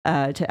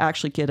 to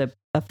actually get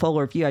a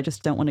fuller view. I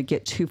just don't want to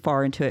get too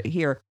far into it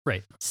here.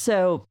 Right.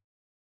 So,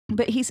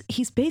 but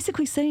he's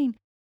basically saying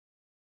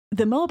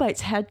the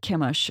Moabites had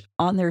Chemosh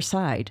on their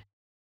side,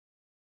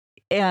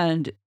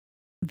 and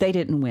they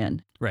didn't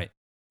win. Right.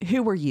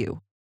 Who were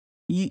you?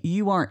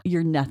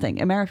 You're nothing.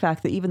 As a matter of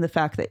fact, even the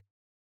fact that,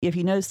 if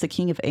you notice, the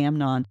king of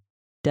Amnon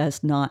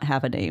does not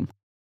have a name.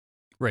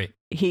 Right.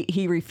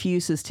 He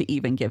refuses to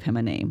even give him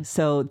a name.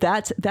 So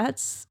that's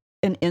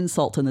an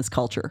insult in this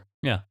culture.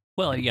 Yeah.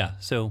 Well, yeah.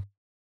 So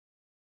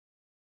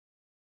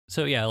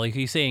yeah, like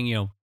he's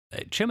saying,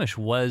 Chemosh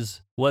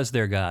was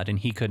their god, and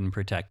he couldn't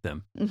protect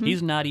them.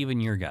 He's not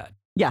even your god.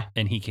 Yeah.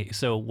 And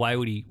so why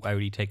would he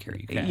take care of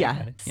you? Okay,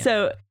 yeah.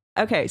 So,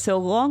 okay. So a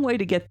long way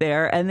to get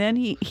there. And then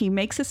he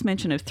makes this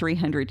mention of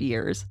 300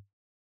 years.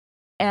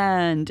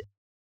 And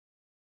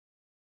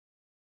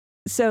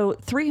so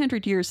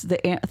 300 years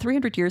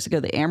ago,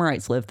 the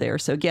Amorites lived there.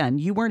 So again,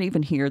 you weren't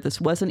even here. This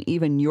wasn't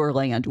even your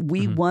land.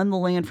 We won the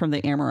land from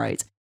the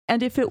Amorites.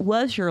 And if it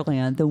was your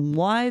land, then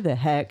why the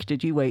heck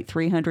did you wait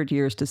 300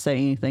 years to say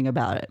anything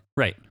about it?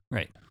 Right.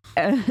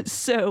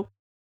 So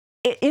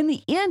in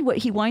the end, what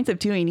he winds up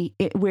doing,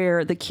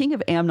 where the king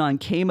of Amnon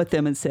came with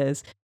them and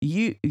says,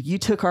 you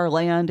took our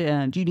land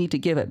and you need to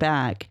give it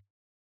back.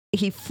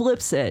 He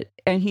flips it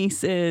and he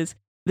says,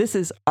 this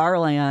is our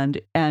land,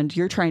 and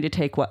you're trying to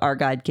take what our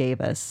God gave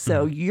us.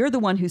 So you're the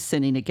one who's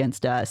sinning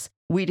against us.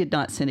 We did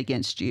not sin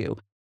against you.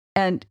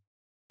 And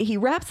he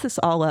wraps this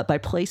all up by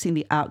placing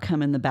the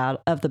outcome in the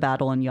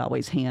battle in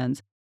Yahweh's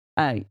hands.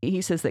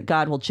 He says that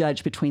God will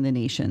judge between the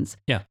nations.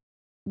 Yeah.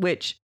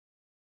 Which,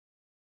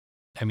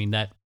 I mean,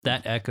 that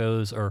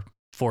echoes or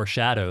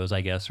foreshadows,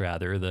 I guess,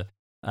 rather, the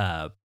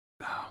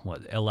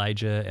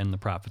Elijah and the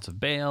prophets of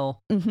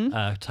Baal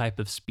type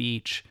of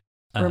speech.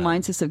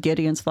 Reminds us of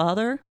Gideon's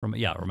father.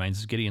 Reminds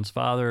us of Gideon's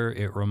father.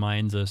 It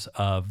reminds us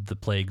of the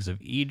plagues of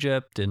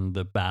Egypt and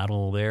the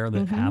battle there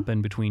that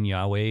happened between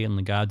Yahweh and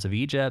the gods of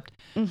Egypt.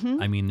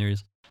 I mean,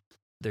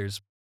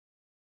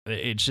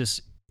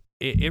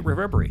 it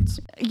reverberates.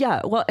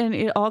 Yeah, well, and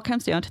it all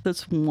comes down to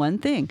this one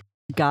thing.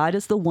 God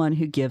is the one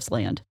who gives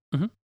land.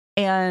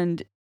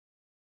 And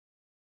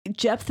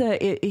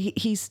Jephthah,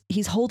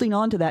 he's holding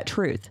on to that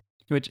truth.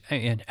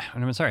 And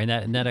I'm sorry,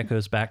 and that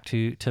echoes back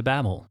to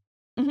Babel.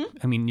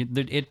 I mean,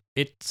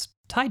 it's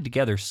tied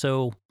together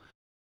so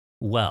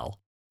well.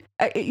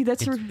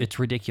 It's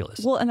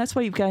ridiculous. Well, and that's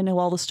why you've got to know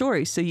all the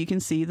stories so you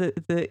can see the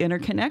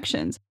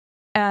interconnections.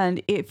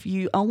 And if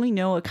you only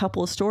know a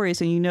couple of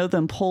stories and you know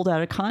them pulled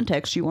out of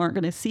context, you aren't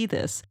going to see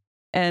this.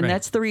 And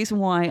that's the reason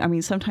why, I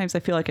mean, sometimes I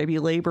feel like I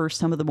belabor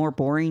some of the more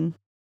boring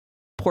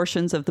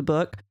portions of the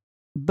book.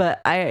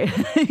 But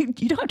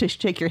you don't have to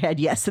shake your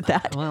head yes at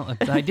that. Well,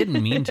 I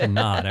didn't mean to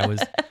not. I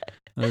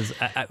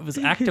was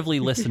actively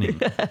listening,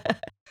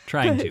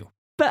 trying to.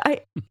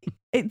 But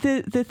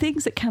the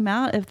things that come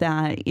out of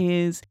that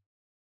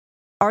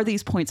are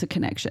these points of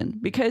connection.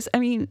 Because, I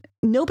mean,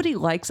 nobody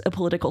likes a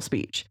political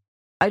speech.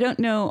 I don't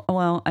know.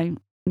 Well,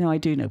 I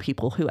do know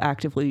people who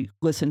actively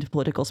listen to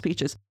political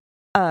speeches.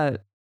 I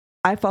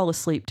fall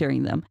asleep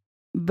during them.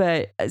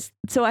 But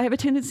so I have a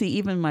tendency,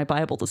 even in my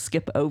Bible, to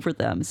skip over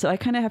them. So I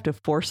kind of have to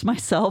force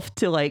myself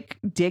to like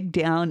dig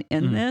down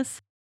in this.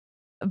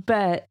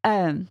 But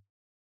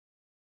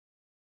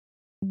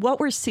what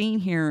we're seeing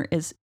here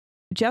is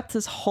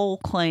Jephthah's whole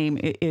claim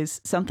is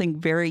something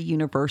very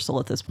universal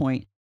at this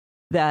point,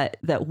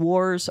 that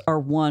wars are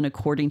won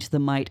according to the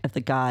might of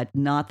the God,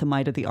 not the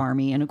might of the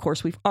army. And of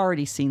course, we've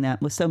already seen that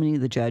with so many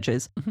of the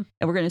judges. And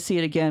we're going to see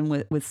it again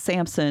with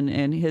Samson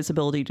and his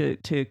ability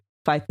to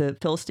fight the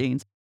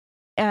Philistines.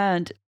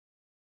 And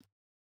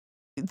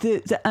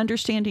the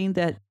understanding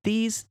that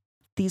these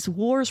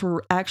wars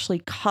were actually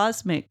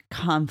cosmic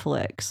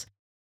conflicts,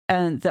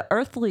 and the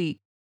earthly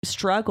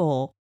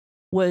struggle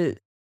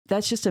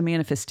that's just a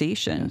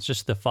manifestation. It's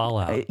just the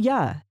fallout.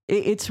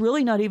 It's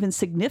really not even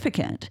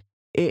significant.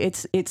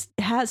 It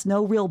has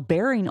no real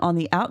bearing on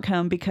the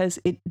outcome because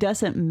it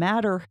doesn't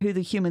matter who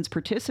the humans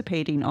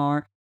participating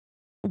are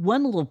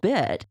one little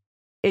bit.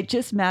 It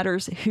just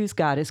matters whose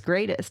God is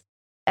greatest.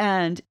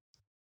 And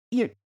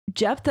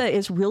Jephthah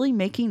is really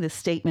making this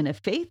statement of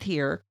faith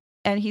here.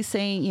 And he's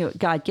saying,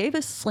 God gave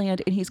us this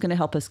land and he's going to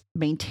help us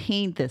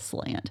maintain this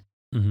land.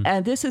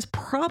 And this is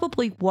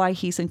probably why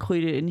he's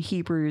included in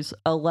Hebrews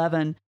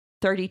 11,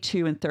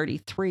 32 and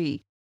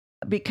 33,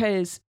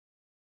 because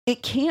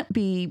it can't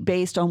be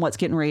based on what's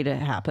getting ready to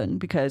happen,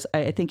 because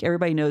I think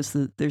everybody knows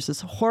that there's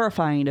this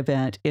horrifying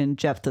event in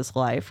Jephthah's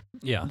life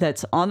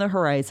that's on the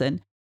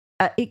horizon.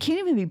 It can't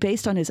even be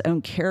based on his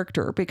own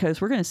character, because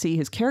we're going to see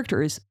his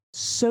character is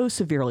so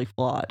severely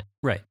flawed.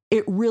 Right.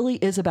 It really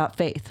is about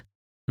faith.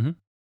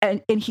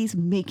 And he's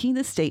making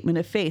the statement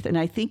of faith. And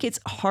I think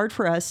it's hard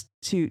for us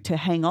to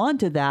hang on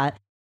to that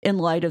in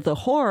light of the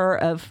horror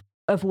of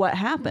what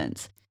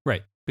happens.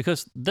 Right.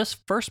 Because this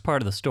first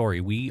part of the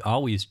story, we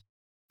always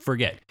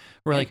forget.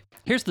 We're like,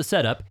 here's the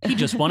setup. He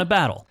just won a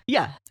battle.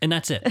 Yeah. And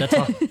that's it. That's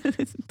all.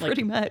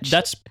 Pretty much.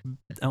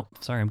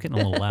 Sorry, I'm getting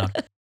a little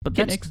loud. But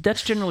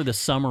that's generally the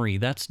summary.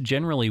 That's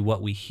generally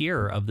what we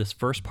hear of this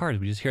first part.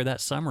 We just hear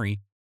that summary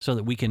so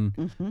that we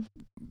can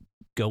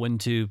go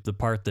into the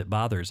part that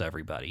bothers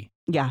everybody.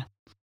 Yeah.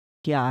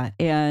 Yeah.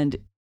 And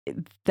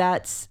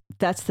that's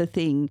the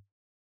thing.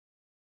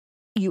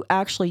 You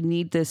actually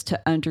need this to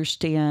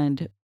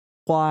understand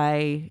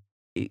why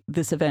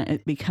this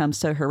event becomes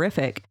so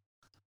horrific.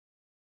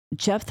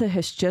 Jephthah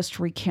has just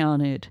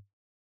recounted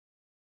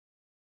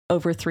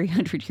over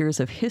 300 years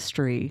of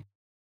history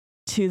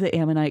to the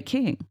Ammonite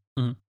king.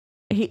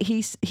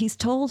 He's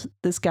told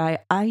this guy,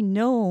 I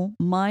know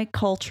my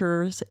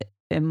culture's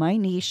and my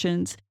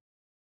nation's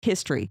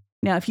history.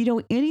 Now, if you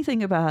know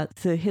anything about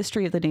the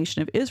history of the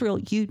nation of Israel,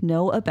 you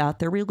know about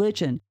their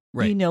religion.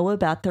 Right. You know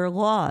about their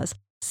laws.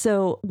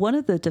 So one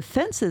of the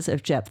defenses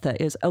of Jephthah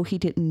is, he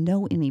didn't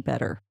know any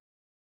better.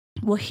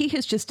 Well, he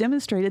has just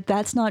demonstrated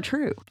that's not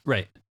true.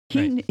 Right.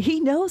 He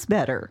knows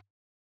better.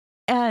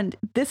 And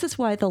this is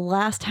why the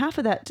last half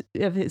of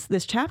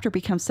this chapter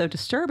becomes so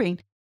disturbing,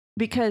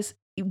 because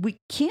we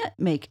can't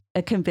make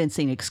a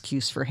convincing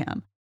excuse for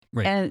him.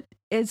 Right.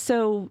 And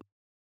so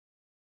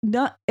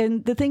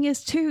and the thing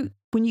is too,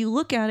 when you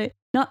look at it,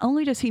 not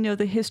only does he know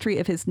the history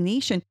of his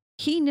nation,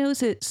 he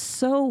knows it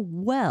so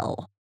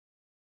well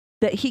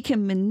that he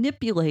can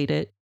manipulate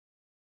it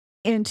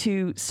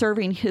into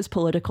serving his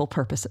political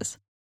purposes.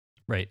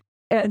 Right.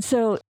 And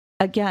so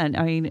again,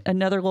 I mean,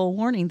 another little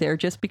warning there,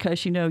 just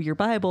because you know your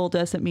Bible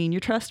doesn't mean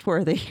you're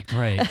trustworthy.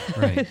 Right.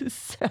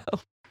 So,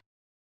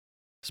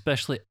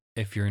 Especially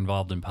if you're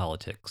involved in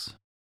politics.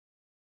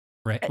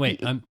 Right.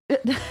 Wait,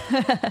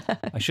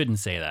 I shouldn't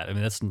say that. I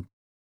mean,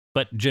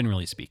 but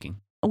generally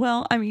speaking,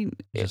 well, I mean,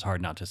 it's just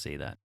hard not to say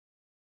that.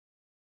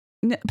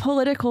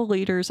 Political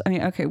leaders, I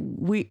mean, okay,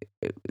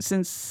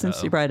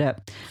 since you brought it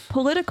up,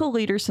 political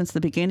leaders since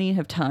the beginning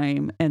of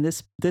time, and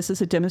this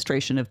is a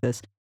demonstration of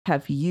this,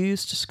 have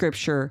used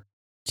scripture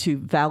to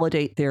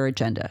validate their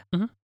agenda.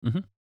 Mm-hmm. Mm-hmm.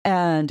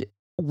 And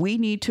we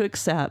need to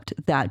accept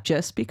that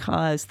just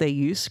because they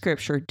use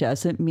scripture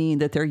doesn't mean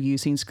that they're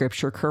using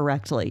scripture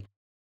correctly,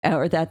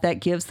 or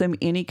that gives them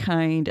any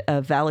kind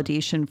of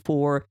validation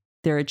for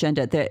their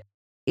agenda, that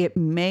it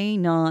may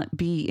not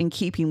be in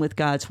keeping with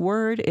God's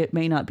word. It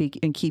may not be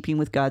in keeping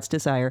with God's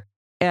desire.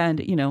 And,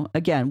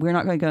 again, we're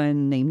not going to go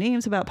and name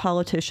names about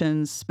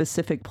politicians,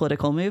 specific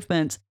political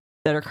movements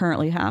that are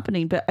currently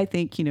happening. But I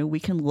think, we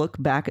can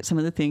look back at some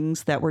of the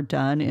things that were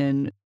done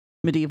in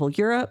medieval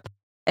Europe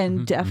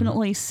and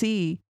definitely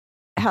see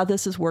how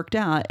this has worked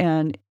out.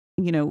 And,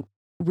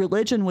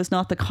 religion was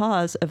not the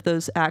cause of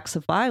those acts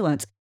of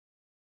violence.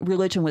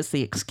 Religion was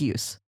the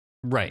excuse.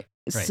 Right.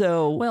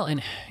 So, well,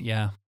 and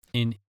yeah,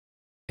 and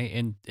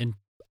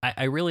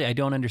I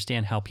don't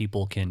understand how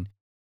people can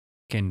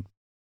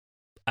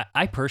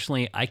I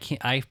personally I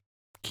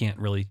can't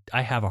really,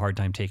 I have a hard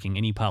time taking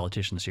any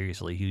politician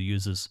seriously who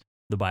uses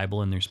the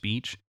Bible in their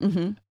speech.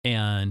 Mm-hmm.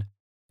 And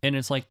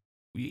it's like,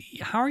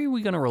 how are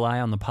we going to rely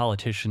on the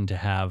politician to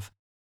have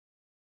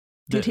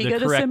the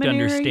correct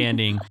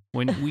understanding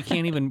when we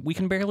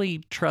can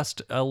barely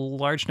trust a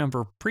large number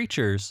of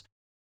preachers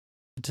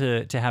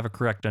to have a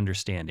correct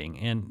understanding?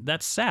 And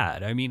that's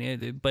sad. I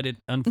mean, but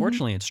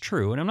unfortunately it's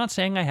true. And I'm not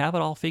saying I have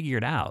it all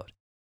figured out,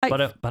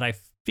 but I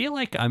feel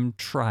like I'm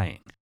trying.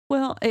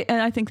 Well,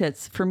 and I think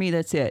for me,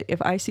 that's it.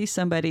 If I see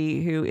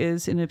somebody who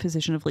is in a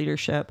position of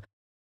leadership,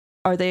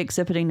 are they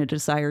exhibiting a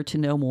desire to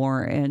know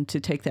more and to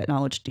take that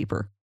knowledge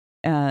deeper?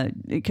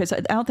 Because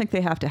I don't think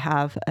they have to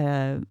have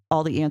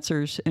all the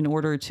answers in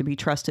order to be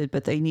trusted,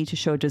 but they need to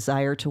show a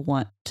desire to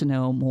want to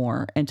know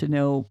more and to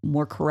know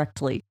more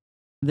correctly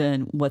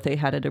than what they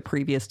had at a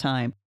previous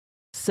time.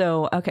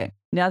 So, okay,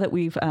 now that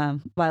we've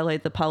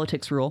violated the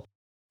politics rule.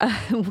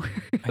 I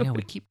know,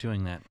 we keep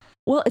doing that.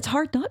 Well, it's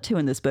hard not to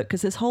in this book,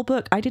 because this whole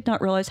book, I did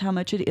not realize how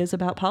much it is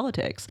about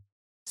politics.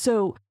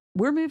 So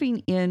we're moving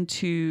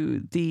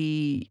into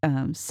the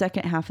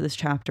second half of this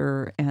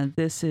chapter, and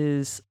this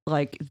is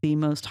like the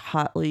most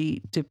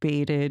hotly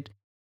debated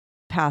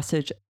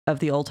passage of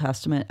the Old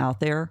Testament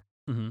out there.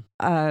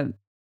 Mm-hmm.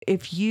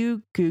 If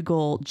you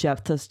Google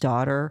Jephthah's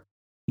daughter,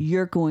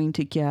 you're going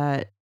to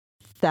get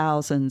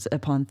thousands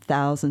upon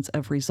thousands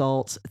of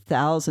results,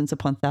 thousands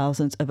upon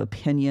thousands of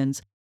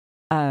opinions.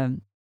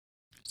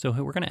 So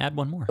we're going to add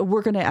one more.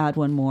 We're going to add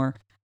one more.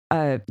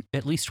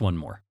 At least one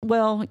more.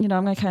 Well, I'm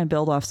going to kind of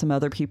build off some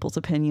other people's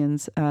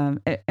opinions.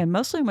 And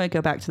mostly I'm going to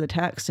go back to the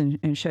text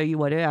and show you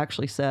what it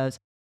actually says.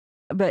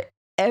 But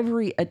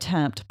every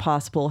attempt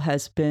possible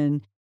has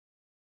been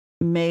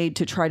made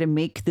to try to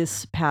make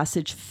this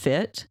passage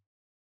fit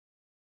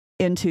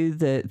into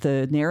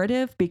the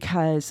narrative,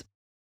 because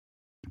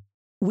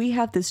we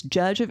have this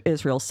judge of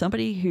Israel,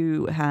 somebody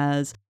who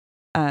has,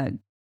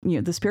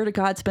 the Spirit of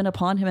God's been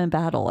upon him in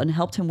battle and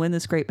helped him win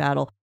this great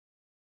battle,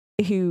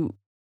 who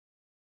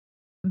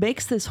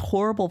makes this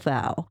horrible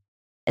vow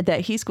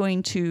that he's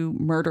going to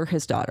murder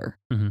his daughter.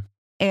 Mm-hmm.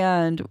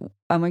 And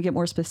I'm going to get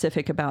more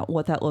specific about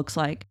what that looks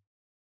like.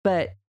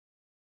 But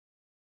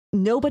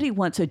nobody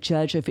wants a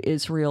judge of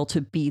Israel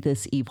to be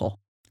this evil.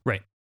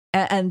 Right.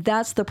 And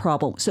that's the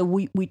problem. So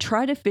we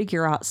try to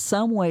figure out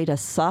some way to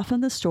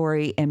soften the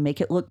story and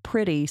make it look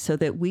pretty so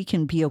that we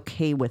can be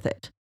okay with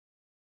it.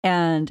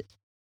 And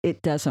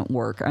it doesn't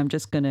work. I'm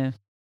just going to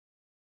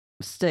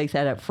stake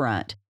that up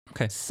front.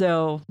 Okay.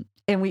 So,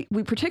 and we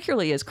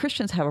particularly as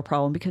Christians have a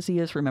problem because he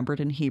is remembered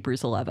in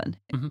Hebrews 11.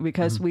 Mm-hmm.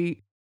 Because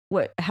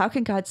how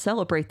can God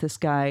celebrate this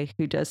guy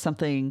who does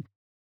something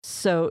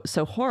so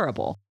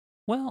horrible?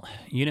 Well,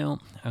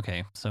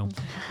 okay. So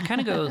it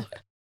kind of goes,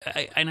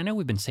 and I know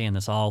we've been saying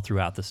this all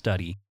throughout the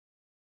study.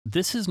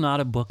 This is not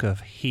a book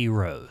of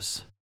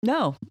heroes.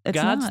 No, it's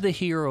God's not. the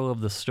hero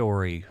of the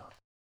story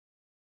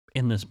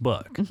in this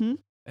book, Mm-hmm.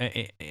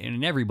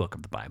 in every book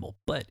of the Bible.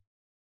 But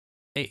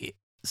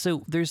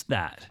so there's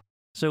that.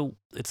 So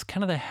it's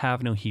kind of the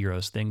have no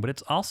heroes thing, but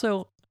it's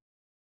also,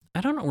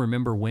 I don't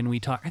remember when we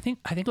talked. I think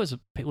it was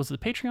the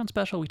Patreon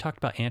special. We talked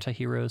about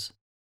anti-heroes.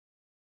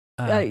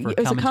 It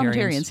was a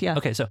commentarians, yeah.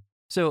 Okay, so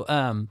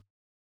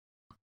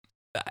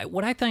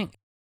what I think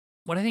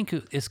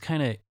is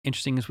kind of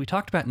interesting is we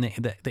talked about in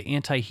the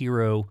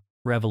anti-hero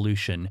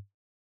revolution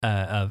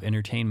of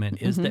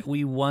entertainment is that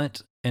we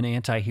want an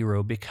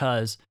anti-hero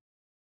because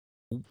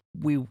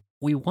we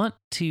want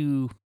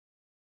to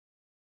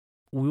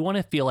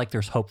feel like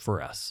there's hope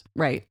for us.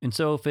 Right. And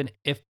so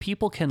if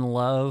people can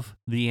love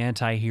the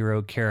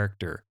anti-hero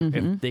character,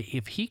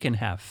 if he can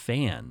have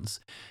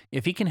fans,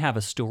 if he can have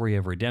a story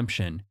of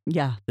redemption,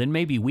 yeah, then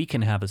maybe we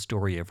can have a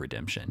story of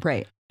redemption.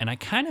 right. And I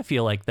kind of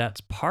feel like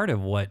that's part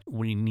of what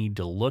we need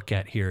to look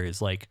at here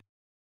is like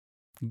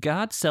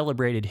God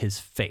celebrated his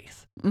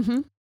faith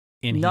Mm-hmm.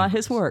 in Not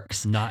Hebrews, his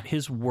works. not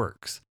his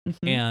works.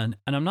 Mhm. And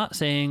I'm not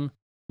saying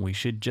we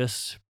should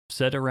just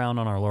sit around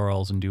on our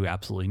laurels and do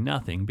absolutely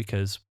nothing,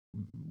 because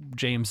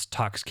James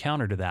talks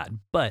counter to that.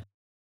 But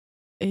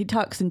He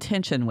talks in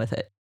tension with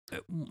it.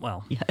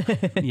 well, Yeah.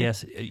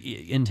 yes,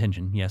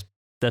 intention. Yes,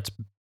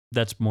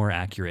 that's more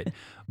accurate.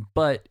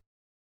 But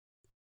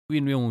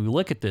when we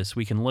look at this,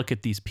 we can look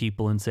at these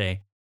people and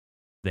say,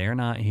 they're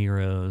not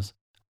heroes.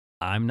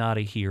 I'm not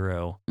a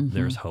hero. Mhm.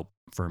 There's hope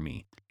for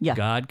me. Yeah.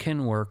 God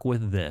can work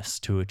with this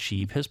to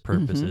achieve his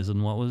purposes.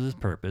 And what was his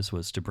purpose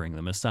was to bring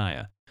the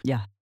Messiah.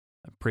 Yeah.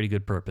 A pretty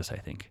good purpose, I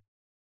think.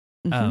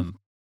 Mhm.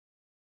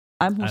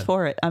 I'm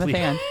for it. I'm please- a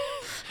fan.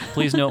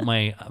 Please note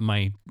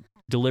my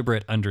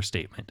deliberate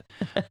understatement.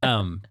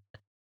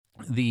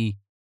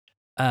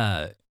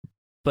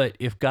 But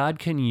if God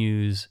can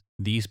use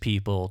these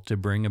people to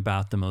bring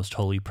about the most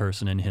holy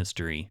person in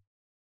history,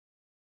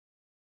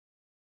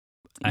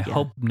 I Yeah.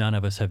 hope none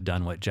of us have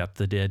done what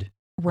Jephthah did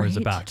or is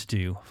Right. about to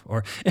do,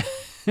 or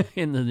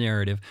in the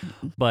narrative.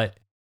 But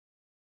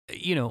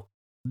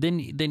then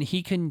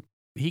he can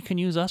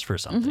use us for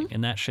something,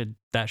 and that should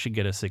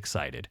get us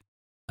excited.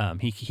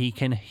 He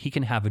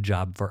can have a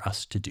job for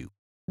us to do.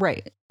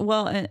 Right.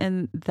 Well,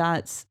 and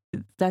that's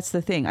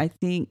the thing. I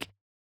think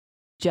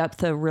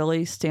Jephthah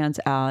really stands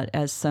out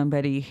as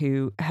somebody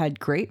who had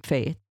great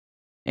faith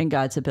in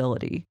God's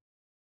ability,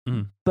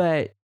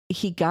 but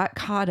he got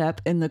caught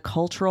up in the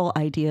cultural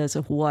ideas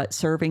of what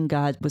serving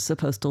God was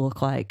supposed to look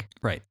like.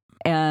 Right.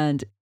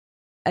 And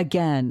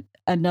again,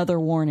 another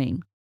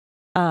warning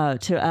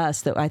to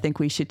us that I think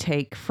we should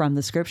take from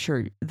the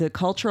scripture. The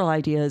cultural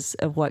ideas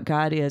of what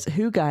God is,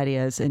 who God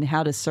is, and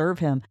how to serve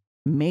him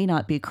may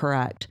not be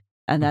correct.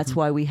 And that's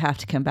why we have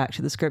to come back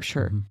to the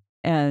scripture. Mhm.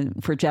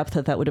 And for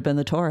Jephthah, that would have been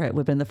the Torah. It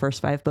would have been the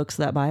first 5 books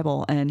of that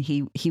Bible. And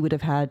he would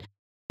have had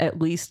at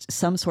least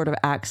some sort of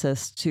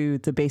access to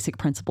the basic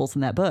principles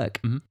in that book.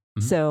 Mhm.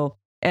 So,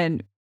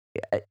 and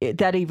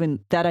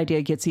that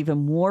idea gets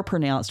even more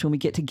pronounced when we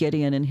get to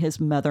Gideon and his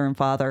mother and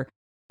father.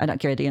 Not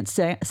Gideon,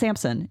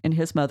 Samson and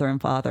his mother and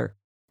father.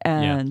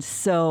 And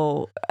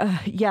so,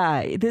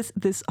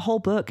 this whole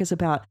book is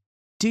about,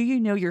 do you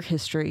know your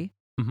history?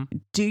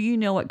 Mhm. Do you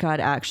know what God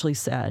actually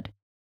said?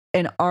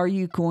 And are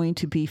you going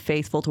to be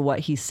faithful to what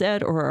he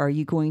said, or are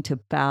you going to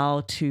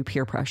bow to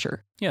peer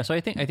pressure? Yeah. So I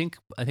think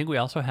we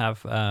also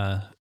have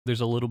there's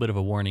a little bit of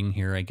a warning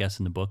here, I guess,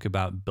 in the book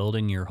about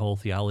building your whole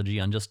theology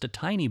on just a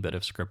tiny bit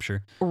of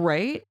scripture.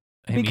 Right?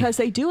 I mean- Because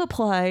they do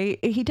apply,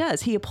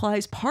 he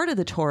applies part of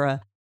the Torah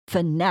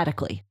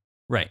fanatically,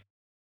 Right.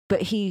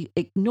 but he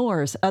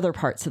ignores other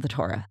parts of the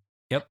Torah.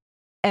 Yep.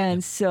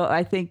 And so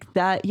I think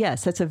that,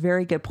 yes, that's a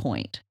very good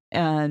point.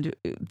 And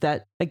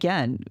that,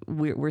 again,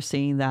 we're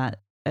seeing that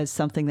as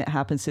something that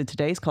happens in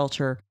today's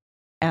culture.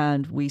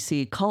 And we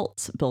see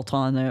cults built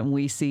on it, and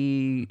we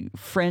see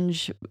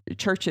fringe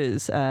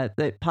churches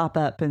that pop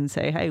up and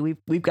say, hey,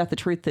 we've got the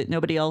truth that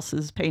nobody else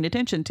is paying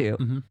attention to.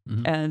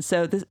 Mm-hmm. And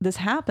so this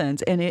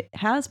happens, and it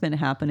has been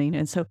happening.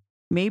 And so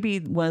maybe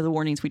one of the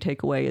warnings we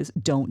take away is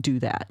don't do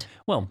that.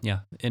 Well, yeah,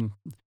 and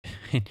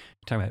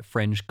talking about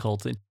fringe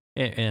cults,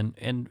 and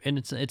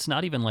it's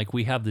not even like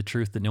we have the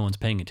truth that no one's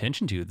paying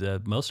attention to.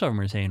 Most of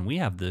them are saying we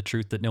have the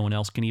truth that no one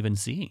else can even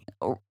see,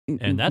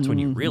 and that's when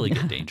you really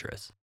get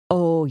dangerous.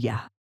 Oh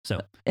yeah.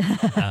 So,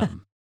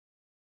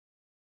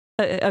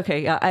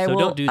 okay, so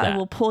don't do that. I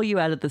will pull you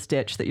out of this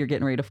ditch that you're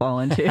getting ready to fall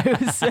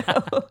into. So,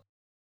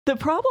 the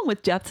problem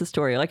with Jephthah's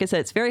story, like I said,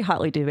 it's very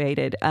hotly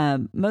debated.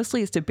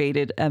 Mostly, it's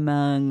debated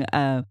among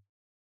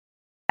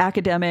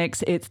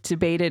academics. It's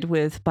debated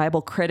with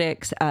Bible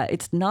critics.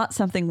 It's not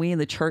something we in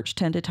the church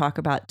tend to talk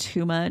about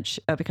too much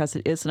because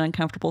it is an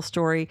uncomfortable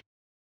story.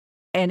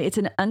 And it's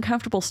an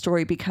uncomfortable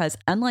story because,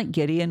 unlike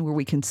Gideon, where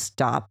we can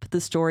stop the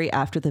story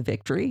after the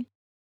victory,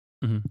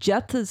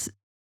 Jephthah's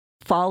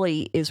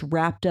folly is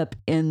wrapped up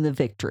in the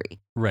victory.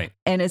 Right.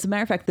 And as a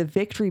matter of fact, the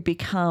victory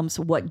becomes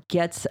what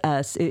gets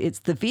us. It's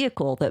the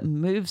vehicle that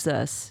moves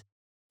us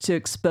to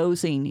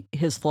exposing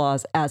his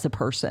flaws as a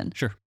person.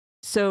 Sure.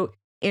 So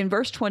in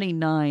verse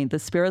 29, the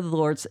Spirit of the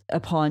Lord's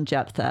upon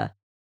Jephthah,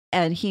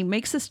 and he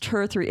makes this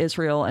tour through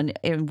Israel.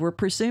 And we're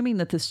presuming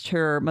that this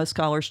tour, most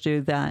scholars do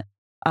that,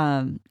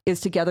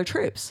 is to gather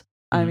troops.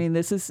 I mean,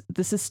 this is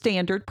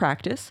standard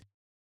practice.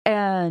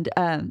 And,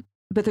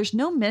 but there's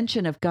no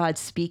mention of God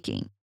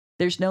speaking.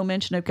 There's no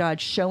mention of God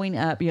showing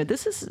up.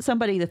 This is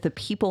somebody that the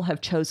people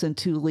have chosen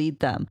to lead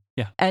them.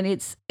 Yeah. And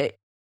it's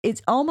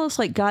almost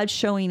like God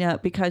showing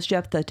up because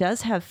Jephthah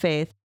does have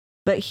faith,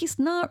 but he's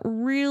not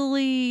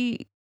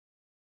really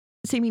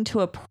seeming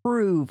to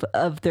approve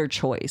of their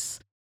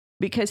choice,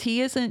 because he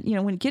isn't,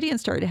 when Gideon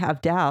started to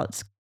have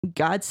doubts,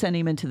 God sent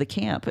him into the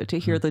camp to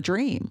hear the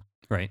dream.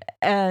 Right.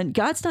 And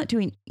God's not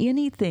doing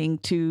anything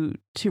to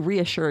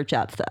reassure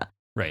Jephthah.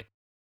 Right.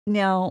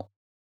 Now,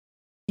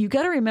 you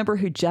got to remember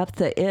who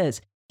Jephthah is.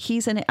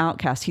 He's an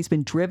outcast. He's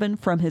been driven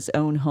from his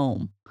own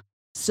home.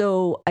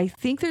 So I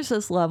think there's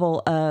this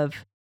level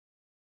of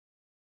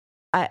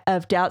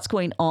of doubts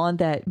going on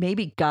that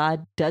maybe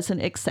God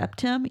doesn't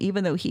accept him,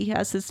 even though he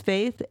has his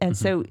faith. And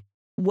so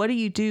what do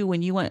you do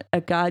when you want a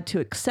God to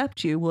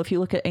accept you? Well, if you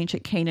look at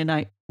ancient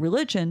Canaanite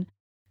religion,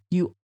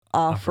 you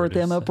offer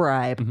them a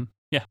bribe. Mm-hmm.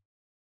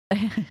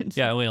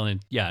 Yeah.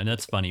 And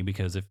that's funny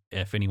because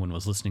if anyone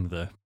was listening to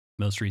the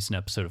most recent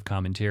episode of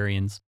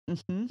Commentarians,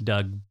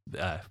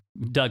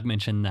 Doug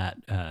mentioned that,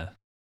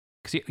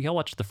 because y'all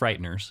watched The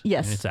Frighteners.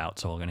 Yes. And it's out,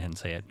 so I'll go ahead and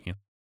say it.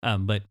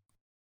 But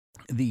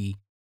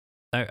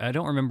I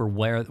don't remember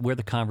where in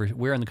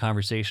the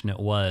conversation it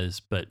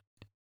was, but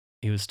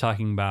he was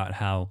talking about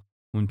how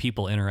when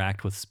people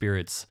interact with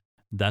spirits,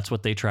 that's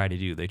what they try to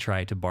do. They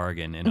try to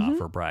bargain and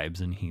offer bribes,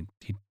 and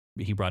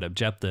he brought up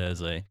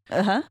Jephthah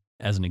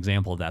as an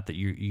example of that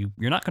you're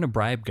not going to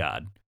bribe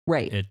God,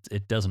 right?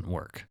 It doesn't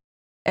work.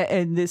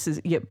 And this is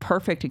a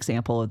perfect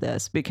example of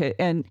this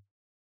and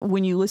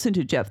when you listen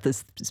to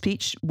Jephthah's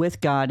speech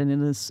with God and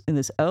in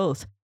this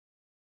oath,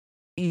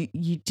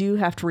 you do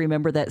have to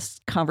remember that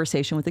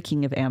conversation with the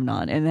king of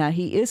Ammon, and that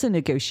he is a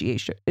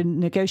negotiator.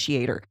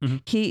 Mm-hmm.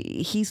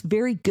 He's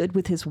very good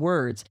with his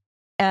words.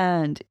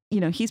 And,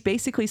 he's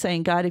basically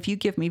saying, God, if you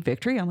give me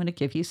victory, I'm going to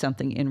give you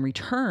something in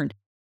return.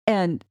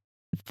 And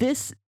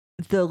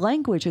the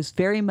language is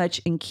very much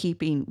in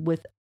keeping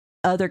with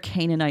other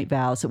Canaanite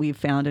vows that we've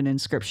found in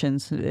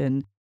inscriptions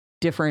and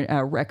different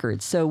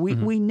records. So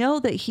we know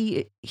that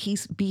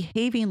he's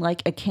behaving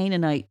like a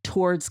Canaanite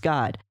towards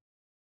God.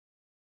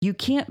 You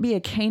can't be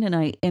a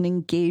Canaanite and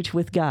engage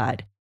with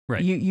God.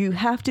 Right. You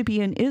have to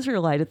be an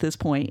Israelite at this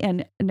point.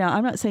 And now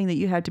I'm not saying that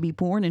you had to be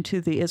born into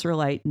the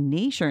Israelite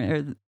nation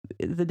or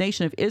the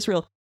nation of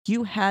Israel.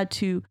 You had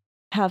to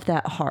have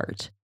that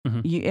heart.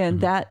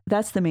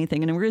 That's the main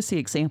thing. And we're going to see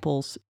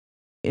examples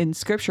in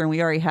scripture, and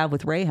we already have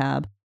with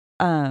Rahab,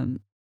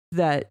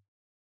 that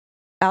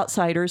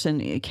outsiders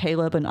and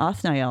Caleb and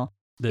Othniel,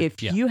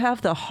 if you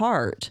have the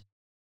heart,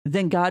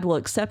 then God will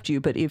accept you.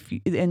 But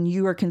and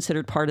you are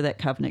considered part of that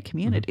covenant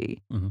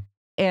community.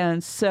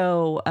 And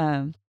so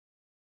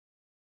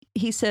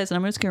he says, and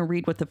I'm just going to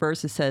read what the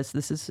verse says.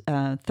 This is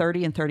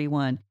 30 and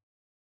 31.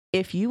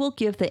 If you will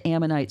give the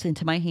Ammonites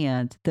into my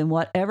hand, then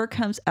whatever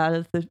comes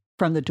out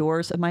from the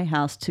doors of my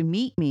house to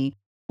meet me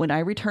when I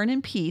return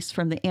in peace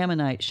from the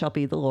Ammonites shall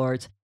be the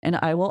Lord's, and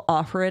I will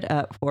offer it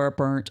up for a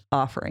burnt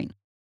offering.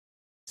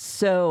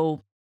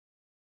 So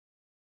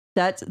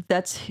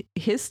that's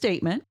his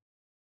statement.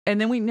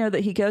 And then we know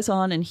that he goes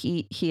on and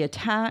he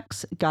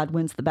attacks. God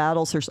wins the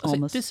battles. There's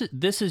almost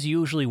this is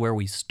usually where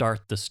we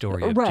start the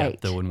story of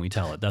Jephthah when we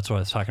tell it. That's what I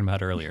was talking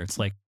about earlier. It's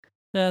like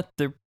there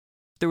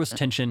was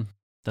tension,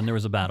 then there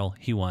was a battle.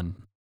 He won,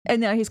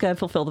 and now he's got to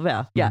fulfill the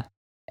vow. Yeah.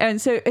 And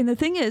the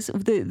thing is,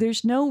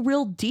 there's no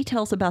real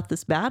details about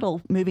this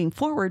battle moving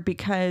forward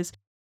because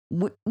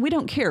we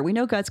don't care. We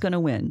know God's going to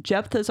win.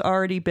 Jephthah's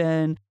already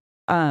been.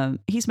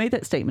 He's made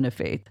that statement of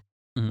faith.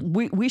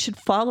 We should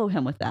follow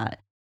him with that.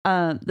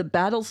 The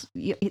battles,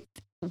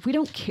 we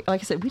don't care.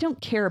 Like I said, we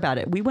don't care about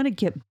it. We want to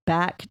get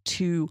back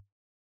to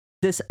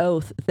this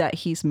oath that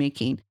he's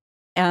making.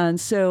 And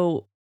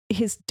so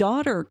his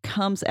daughter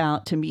comes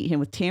out to meet him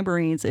with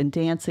tambourines and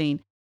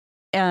dancing.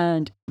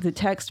 And the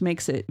text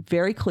makes it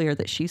very clear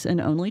that she's an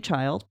only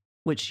child,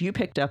 which you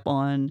picked up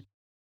on.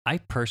 I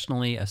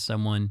personally, as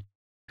someone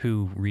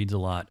who reads a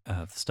lot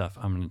of stuff,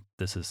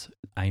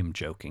 I am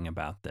joking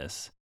about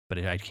this, but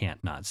I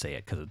can't not say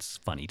it because it's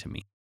funny to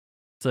me.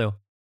 So,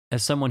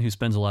 as someone who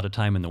spends a lot of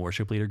time in the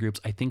worship leader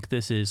groups, I think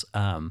this is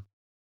a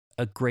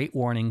great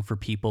warning for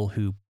people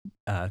who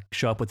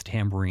show up with a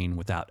tambourine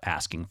without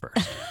asking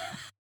first.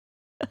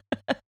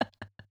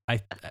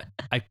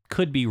 I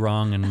could be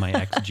wrong in my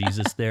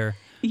exegesis there.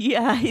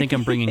 Yeah. I think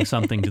I'm bringing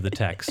something to the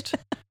text.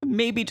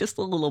 Maybe just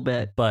a little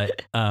bit.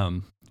 But,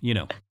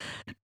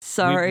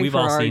 sorry we've for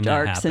all our seen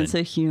dark that happen. sense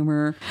of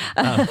humor.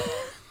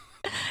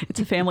 It's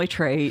a family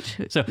trait.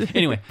 So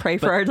anyway. Pray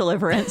for our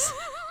deliverance.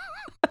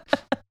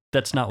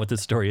 That's not what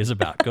this story is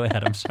about. Go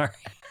ahead. I'm sorry.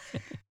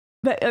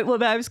 But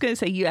I was going to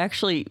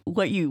say,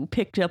 what you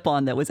picked up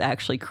on that was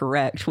actually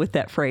correct with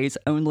that phrase,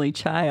 only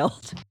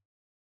child.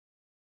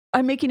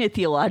 I'm making a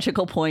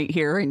theological point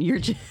here, and you're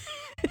just...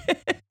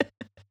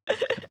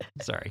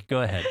 Sorry.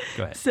 Go ahead.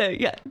 So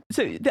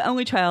the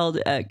only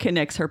child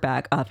connects her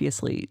back,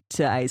 obviously,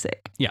 to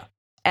Isaac. Yeah.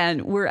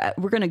 And we're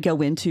going to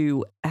go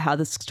into how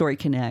this story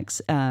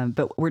connects,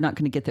 but we're not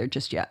going to get there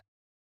just yet.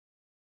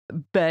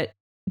 But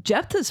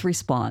Jephthah's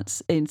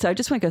response, and so I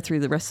just want to go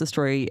through the rest of the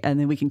story, and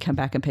then we can come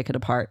back and pick it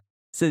apart.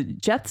 So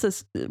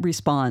Jephthah's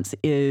response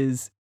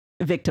is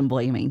victim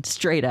blaming,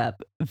 straight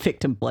up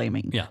victim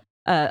blaming. Yeah.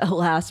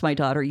 Alas, my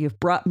daughter, you've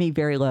brought me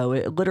very low.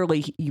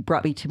 Literally, you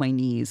brought me to my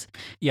knees.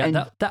 Yeah,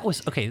 and that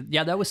was okay.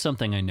 Yeah, that was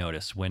something I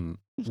noticed when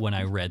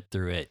I read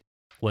through it,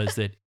 was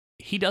that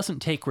he doesn't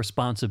take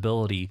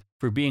responsibility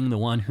for being the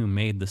one who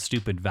made the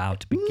stupid vow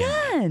to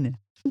begin with.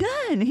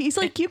 None. He's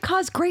like, you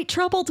caused great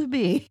trouble to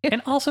me.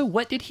 And also,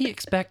 what did he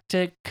expect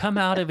to come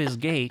out of his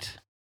gate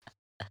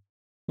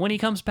when he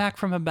comes back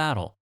from a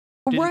battle?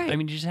 Right. Did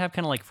you just have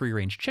kind of like free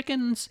range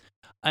chickens?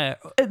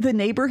 The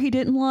neighbor he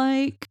didn't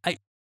like.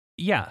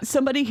 Yeah.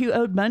 Somebody who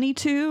owed money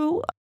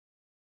to.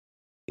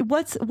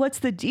 what's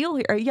the deal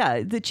here?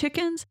 Yeah, the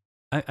chickens.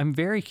 I'm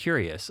very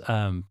curious.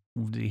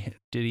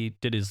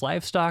 Did his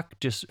livestock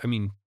just? I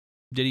mean,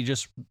 did he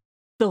just?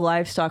 The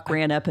livestock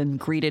ran up and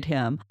greeted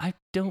him. I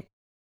don't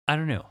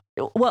know.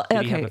 Well, Did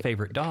okay. he have a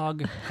favorite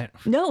dog?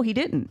 No, he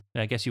didn't.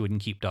 I guess you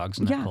wouldn't keep dogs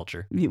in that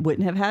culture. You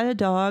wouldn't have had a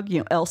dog.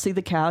 Elsie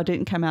the cow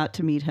didn't come out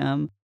to meet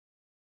him.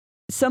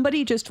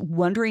 Somebody just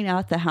wandering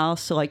out the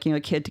house, so like, a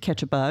kid to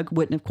catch a bug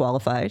wouldn't have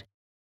qualified.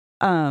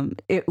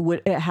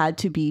 It had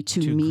to be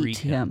to meet greet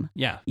him.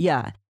 Yeah.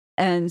 Yeah.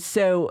 And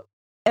so,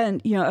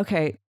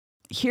 okay,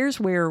 here's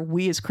where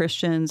we as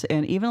Christians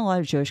and even a lot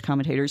of Jewish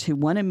commentators who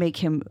want to make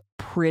him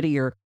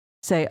prettier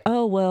say,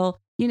 oh, well,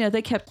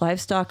 they kept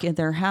livestock in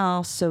their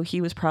house, so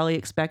he was probably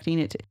expecting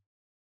it to.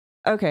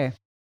 Okay.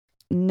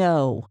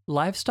 No.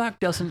 Livestock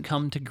doesn't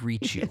come to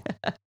greet you.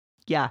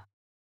 Yeah.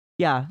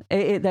 Yeah.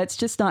 That's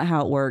just not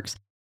how it works.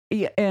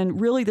 Yeah,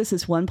 and really, this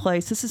is one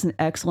place. This is an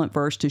excellent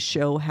verse to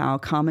show how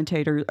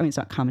translators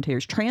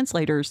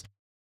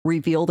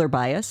reveal their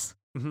bias,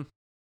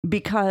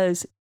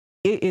 because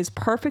it is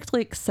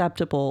perfectly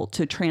acceptable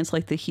to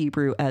translate the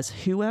Hebrew as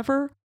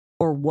whoever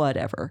or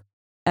whatever.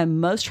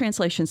 And most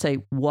translations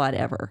say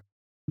whatever,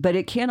 but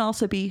it can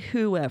also be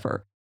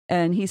whoever.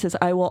 And he says,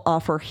 I will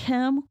offer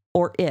him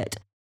or it.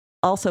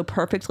 Also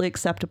perfectly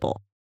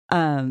acceptable.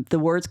 The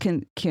words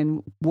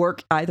can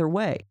work either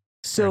way.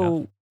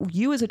 So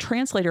you as a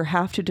translator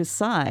have to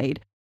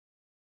decide,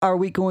 are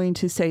we going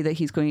to say that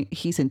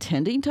he's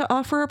intending to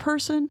offer a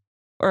person,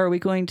 or are we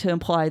going to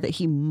imply that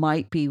he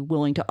might be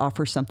willing to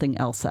offer something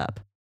else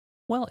up?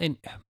 Well, and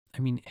I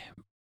mean,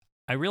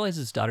 I realize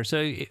his daughter. So,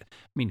 I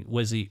mean,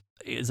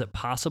 is it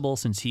possible,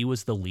 since he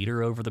was the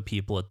leader over the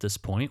people at this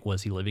point,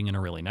 was he living in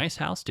a really nice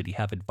house? Did he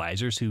have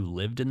advisors who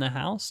lived in the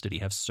house? Did he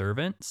have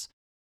servants?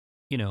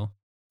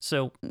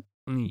 So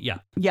yeah.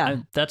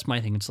 That's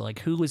my thing. It's like,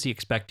 who was he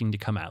expecting to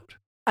come out?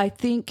 I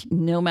think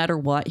no matter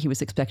what, he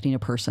was expecting a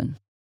person.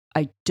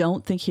 I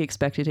don't think he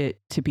expected it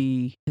to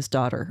be his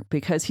daughter,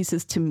 because he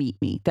says to meet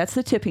me. That's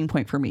the tipping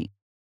point for me.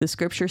 The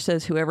scripture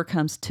says whoever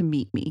comes to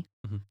meet me.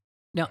 Mm-hmm.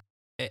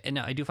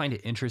 Now I do find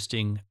it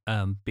interesting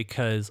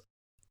because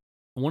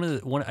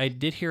one I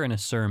did hear in a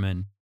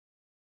sermon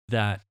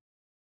that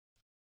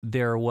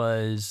there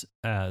was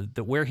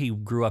that where he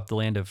grew up, the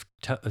land of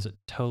is it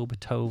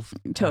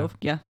Tove?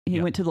 Yeah, he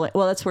went to the land.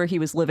 Well, that's where he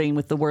was living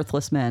with the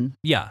worthless men.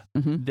 Yeah,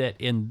 that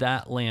in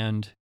that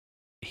land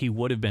he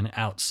would have been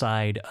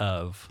outside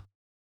of,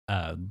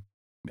 I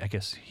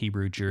guess,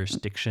 Hebrew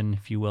jurisdiction,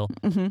 if you will,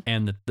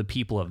 and the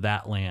people of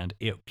that land,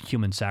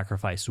 human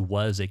sacrifice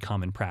was a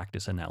common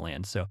practice in that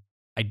land. So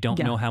I don't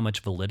know how much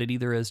validity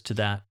there is to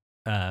that,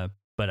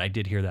 but I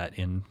did hear that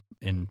in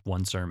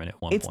one sermon at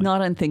one point. It's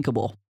not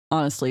unthinkable.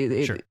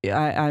 Honestly, sure.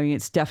 I mean,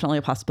 it's definitely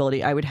a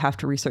possibility. I would have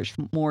to research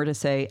more to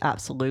say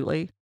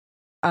absolutely.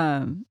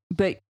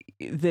 But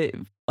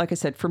like I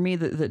said, for me,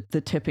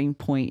 the tipping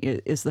point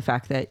is the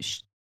fact that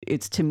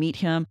it's to meet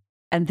him,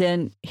 and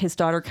then his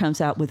daughter comes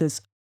out with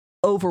this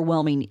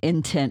overwhelming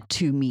intent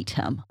to meet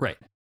him. Right.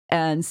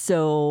 And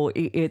so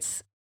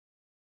it's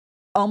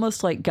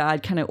almost like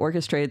God kind of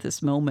orchestrated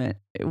this moment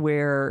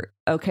where,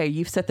 okay,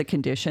 you've set the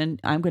condition.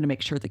 I'm going to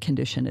make sure the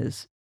condition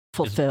is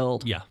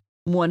fulfilled.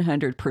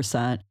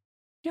 100%.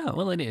 Yeah,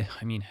 well, I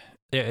mean,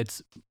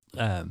 it's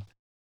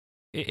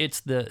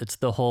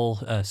the whole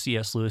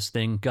C.S. Lewis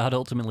thing. God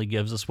ultimately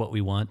gives us what we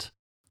want.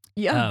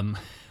 Yeah.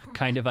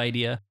 Kind of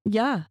idea.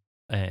 Yeah.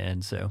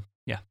 And so,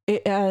 yeah.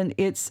 And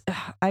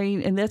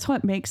that's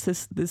what makes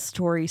this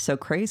story so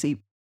crazy,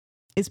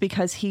 is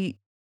because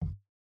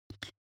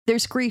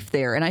there's grief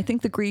there. And I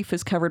think the grief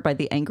is covered by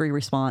the angry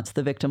response,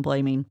 the victim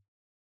blaming.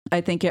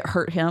 I think it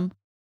hurt him.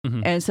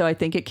 Mm-hmm. And so I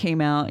think it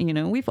came out,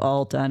 we've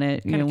all done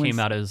it. It came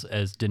out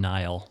as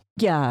denial.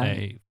 Yeah.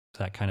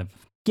 That kind of.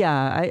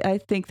 Yeah. I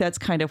think that's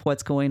kind of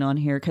what's going on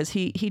here, because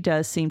he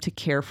does seem to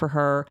care for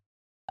her.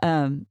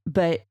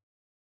 But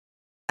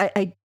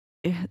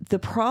the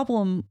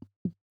problem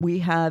we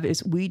have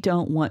is we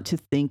don't want to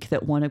think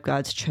that one of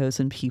God's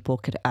chosen people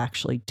could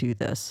actually do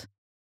this.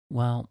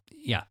 Well,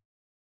 yeah.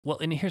 Well,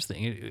 and here's the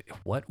thing.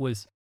 What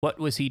was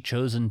he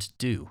chosen to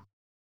do?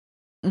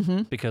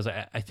 Mm-hmm. Because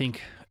I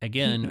think,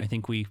 again, I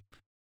think we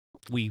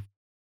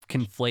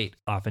conflate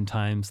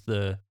oftentimes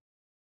the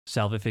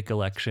salvific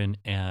election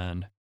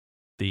and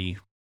the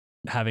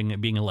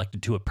being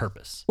elected to a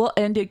purpose. Well,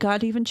 and did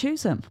God even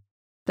choose him?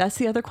 That's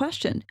the other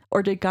question.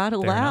 Or did God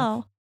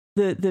allow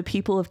the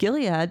people of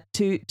Gilead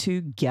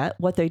to get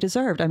what they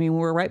deserved? I mean,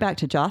 we're right back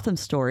to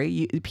Jotham's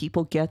story.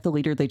 People get the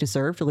leader they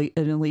deserve,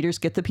 and leaders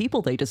get the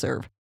people they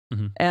deserve.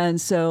 Mm-hmm. And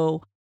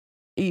so,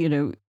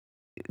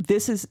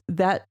 this is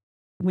that.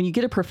 When you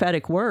get a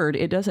prophetic word,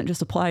 it doesn't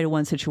just apply to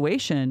one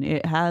situation.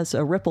 It has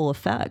a ripple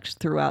effect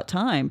throughout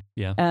time.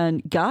 Yeah.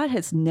 And God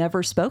has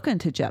never spoken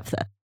to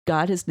Jephthah.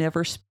 God has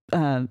never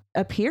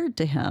appeared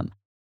to him.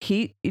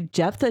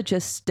 Jephthah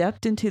just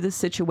stepped into the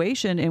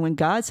situation. And when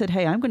God said,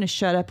 hey, I'm going to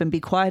shut up and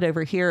be quiet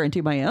over here and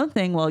do my own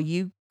thing while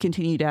you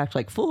continue to act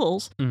like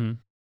fools,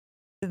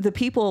 the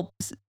people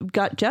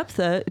got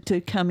Jephthah to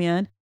come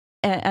in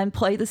and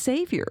play the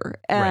savior.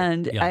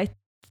 And right. Yeah. I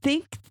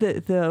think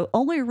that the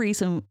only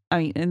reason,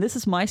 and this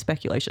is my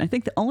speculation, I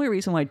think the only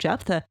reason why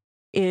Jephthah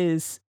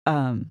is,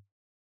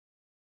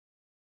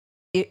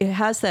 it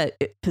has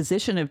that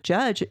position of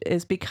judge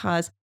is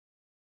because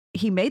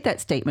he made that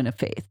statement of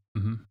faith.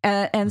 Mm-hmm.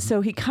 And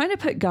so he kind of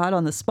put God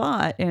on the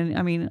spot. And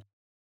I mean,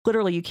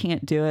 literally you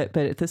can't do it.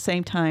 But at the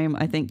same time,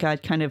 I think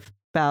God kind of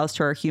bows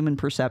to our human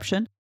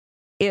perception.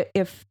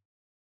 If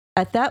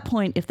at that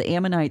point, if the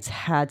Ammonites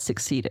had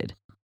succeeded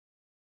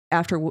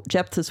after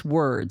Jephthah's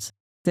words,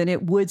 then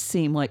it would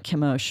seem like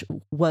Chemosh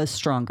was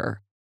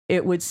stronger.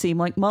 It would seem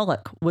like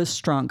Moloch was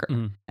stronger.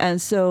 Mm-hmm.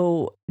 And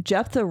so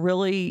Jephthah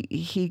really,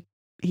 he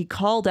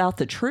called out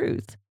the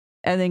truth.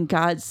 And then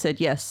God said,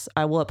 yes,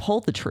 I will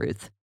uphold the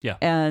truth. Yeah.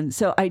 And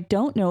so I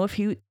don't know if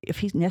he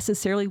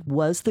necessarily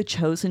was the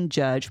chosen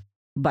judge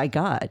by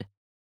God.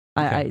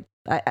 Okay.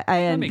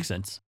 That makes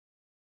sense.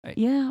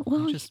 Well,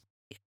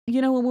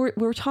 when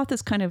we're taught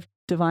this kind of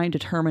divine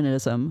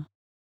determinism,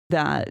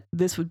 that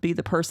this would be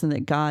the person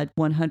that God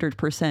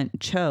 100%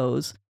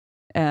 chose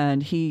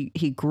and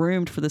he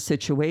groomed for the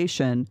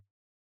situation,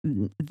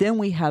 then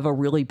we have a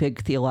really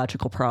big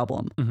theological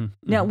problem. Mm-hmm.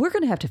 Now, we're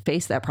going to have to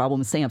face that problem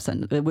with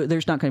Samson.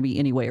 There's not going to be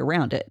any way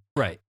around it.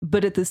 Right.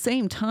 But at the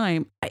same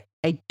time,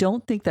 I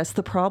don't think that's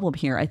the problem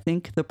here. I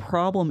think the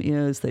problem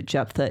is that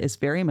Jephthah is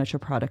very much a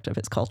product of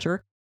his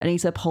culture, and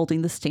he's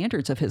upholding the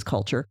standards of his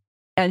culture,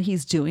 and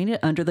he's doing it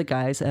under the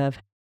guise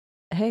of,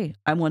 hey,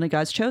 I'm one of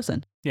God's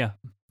chosen. Yeah.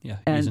 Yeah.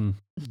 Using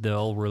the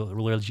old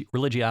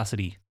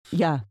religiosity.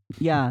 Yeah.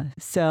 Yeah.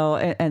 So,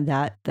 and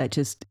that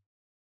just,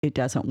 it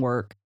doesn't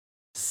work.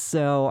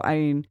 So, I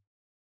mean,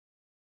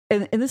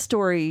 in this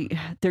story,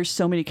 there's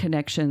so many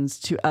connections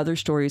to other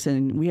stories,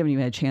 and we haven't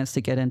even had a chance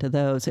to get into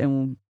those.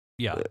 And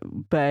yeah,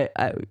 but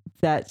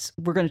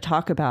we're going to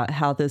talk about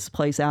how this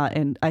plays out,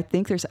 and I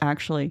think there's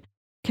actually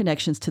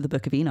connections to the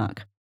Book of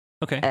Enoch.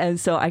 Okay, and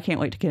so I can't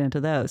wait to get into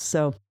those.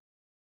 So,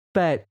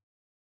 but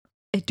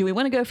do we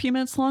want to go a few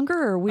minutes longer,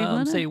 or we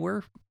want to say we're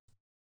a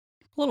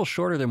little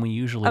shorter than we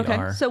usually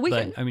are? So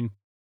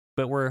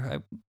but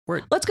we're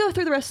let's go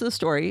through the rest of the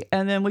story,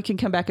 and then we can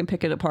come back and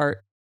pick it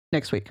apart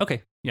next week.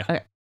 Okay. Yeah.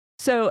 Okay.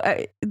 So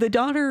the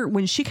daughter,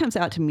 when she comes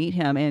out to meet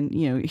him, and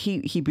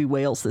he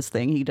bewails this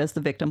thing, he does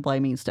the victim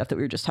blaming stuff that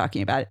we were just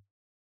talking about.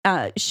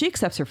 She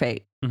accepts her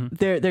fate. Mm-hmm.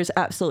 There's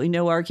absolutely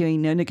no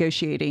arguing, no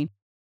negotiating.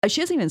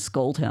 She doesn't even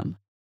scold him.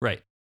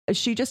 Right.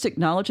 She just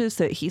acknowledges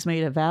that he's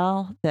made a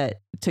vow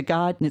that to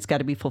God, and it's got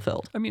to be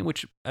fulfilled. I mean,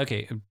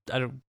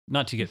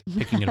 not to get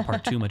picking it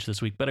apart too much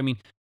this week, but I mean,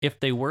 if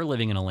they were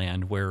living in a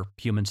land where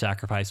human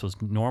sacrifice was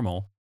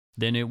normal,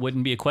 then it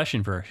wouldn't be a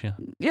question for her.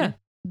 Yeah.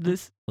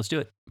 Let's do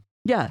it.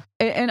 Yeah.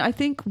 And I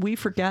think we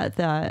forget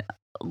that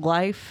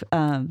life.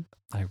 I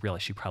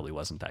realize she probably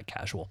wasn't that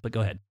casual, but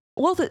go ahead.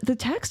 Well, the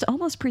text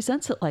almost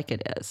presents it like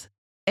it is.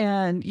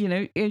 And,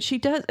 and she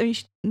does.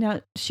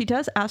 She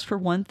does ask for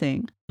one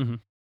thing. Mm-hmm.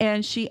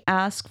 And she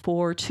asked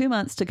for 2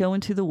 months to go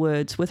into the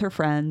woods with her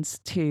friends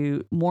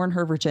to mourn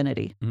her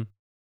virginity. Mm-hmm.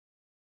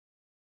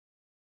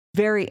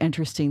 Very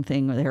interesting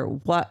thing there.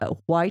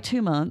 Why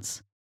 2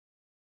 months?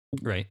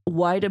 Right.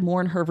 Why to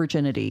mourn her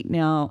virginity?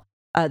 Now,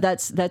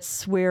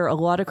 that's where a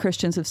lot of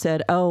Christians have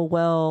said, oh,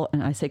 well,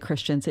 and I say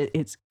Christians,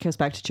 it goes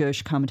back to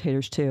Jewish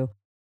commentators too.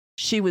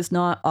 She was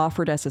not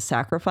offered as a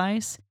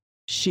sacrifice.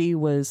 She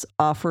was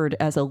offered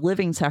as a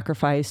living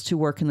sacrifice to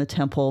work in the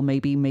temple,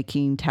 maybe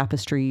making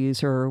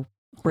tapestries or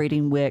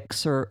braiding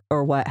wicks or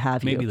what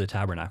have you. Maybe the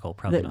tabernacle,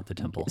 probably not the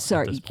temple.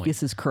 Sorry, at this point.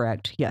 This is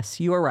correct. Yes,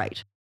 you are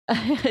right.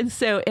 And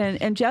so,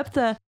 and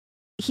Jephthah,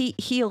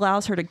 he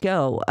allows her to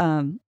go.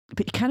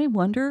 But you kind of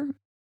wonder,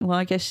 well,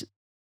 I guess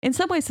in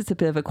some ways it's a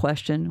bit of a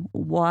question.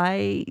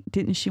 Why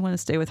didn't she want to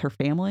stay with her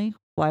family?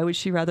 Why would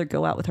she rather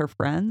go out with her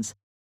friends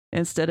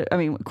instead of,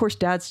 of course,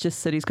 Dad's just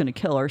said he's going to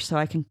kill her. So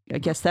I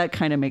guess that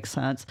kind of makes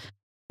sense.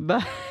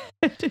 But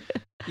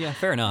yeah,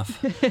 fair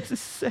enough.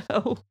 So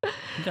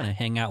I'm going to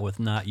hang out with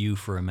not you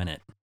for a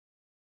minute.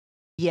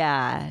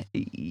 Yeah.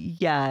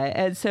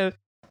 And so,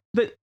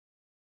 but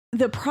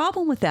the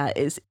problem with that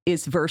is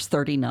verse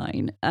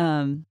 39.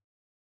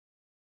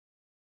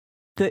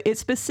 It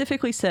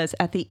specifically says,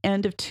 at the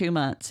end of 2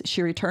 months,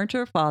 she returned to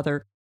her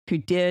father, who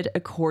did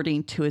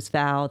according to his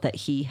vow that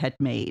he had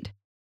made.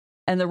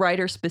 And the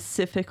writer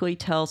specifically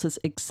tells us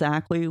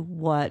exactly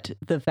what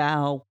the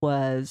vow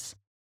was,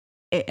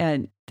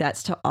 and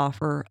that's to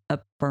offer a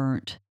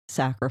burnt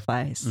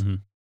sacrifice. Mm-hmm.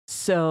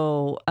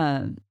 So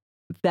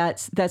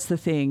that's the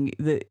thing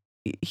that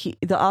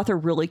the author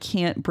really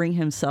can't bring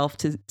himself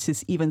to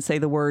even say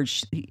the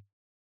words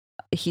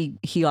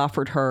he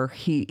offered her.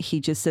 He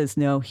just says,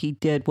 no, he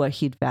did what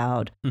he'd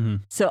vowed.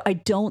 Mm-hmm. So I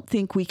don't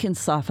think we can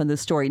soften the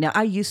story. Now,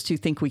 I used to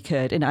think we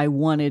could, and I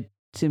wanted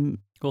to.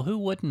 Well, who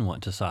wouldn't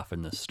want to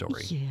soften this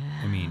story?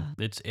 Yeah. I mean,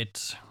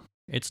 it's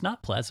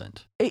not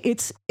pleasant.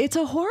 It's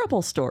a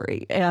horrible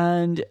story.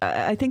 And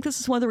I think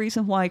this is one of the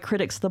reasons why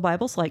critics of the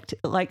Bible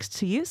likes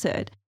to use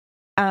it.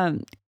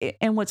 And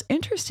what's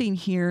interesting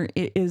here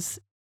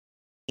is,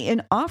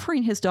 in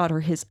offering his daughter,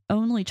 his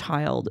only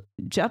child,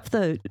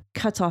 Jephthah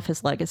cuts off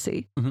his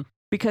legacy. Mm-hmm.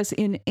 Because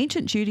in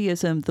ancient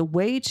Judaism, the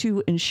way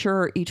to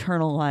ensure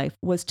eternal life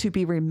was to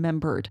be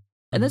remembered.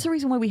 And that's the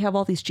reason why we have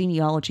all these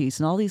genealogies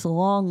and all these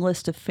long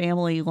lists of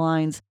family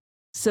lines,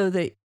 so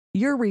that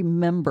you're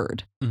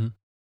remembered. Mm-hmm.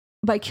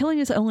 By killing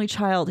his only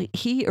child,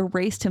 he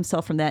erased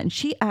himself from that. And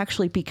she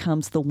actually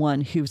becomes the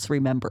one who's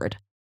remembered.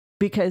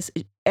 Because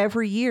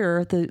every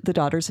year, the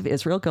daughters of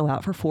Israel go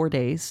out for 4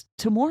 days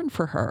to mourn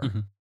for her. Mm-hmm.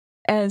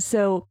 And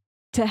so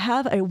to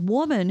have a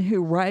woman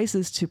who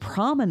rises to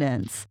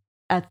prominence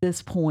at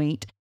this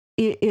point,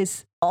 it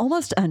is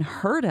almost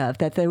unheard of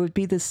that there would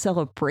be this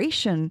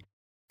celebration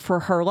for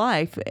her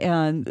life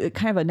and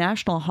kind of a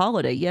national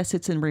holiday. Yes,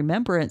 it's in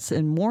remembrance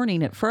and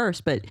mourning at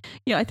first, but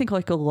I think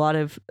like a lot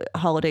of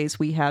holidays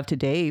we have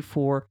today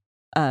for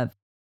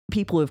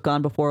people who've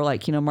gone before,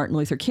 like Martin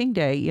Luther King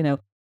Day,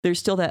 there's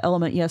still that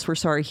element. Yes, we're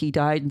sorry he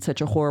died in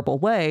such a horrible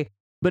way,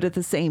 but at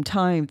the same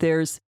time,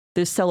 there's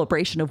this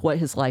celebration of what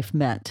his life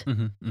meant.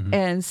 Mm-hmm, mm-hmm.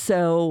 And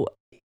so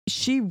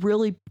she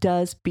really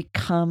does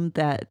become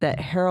that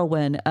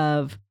heroine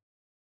of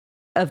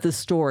the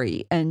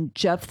story. And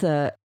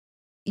Jephthah,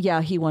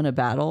 yeah, he won a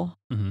battle,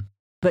 mm-hmm.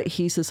 but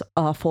he's this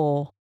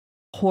awful,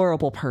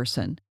 horrible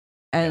person.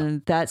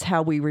 And that's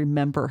how we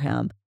remember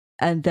him.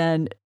 And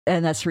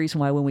that's the reason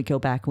why when we go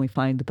back and we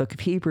find the book of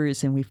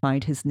Hebrews and we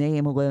find his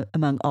name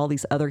among all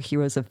these other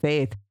heroes of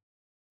faith,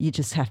 you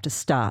just have to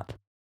stop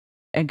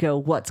and go,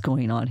 what's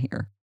going on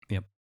here?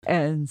 Yep.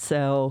 And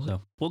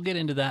so we'll get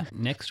into that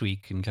next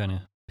week and kind of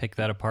pick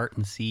that apart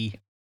and see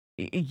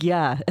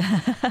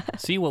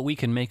what we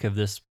can make of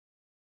this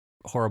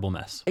horrible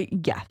mess.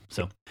 Yeah.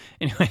 So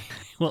anyway,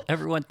 well,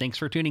 everyone, thanks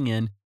for tuning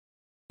in.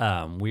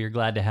 We are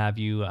glad to have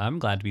you. I'm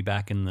glad to be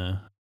back in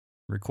the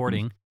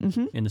recording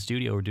in the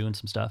studio. We're doing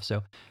some stuff.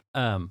 So,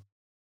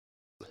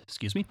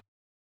 excuse me.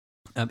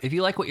 If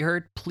you like what you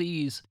heard,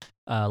 please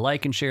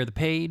like and share the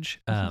page.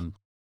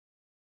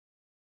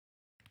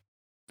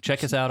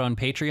 Check us out on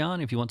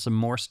Patreon if you want some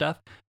more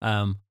stuff.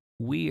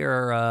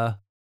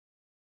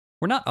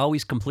 We're not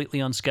always completely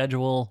on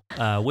schedule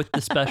with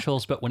the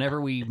specials, but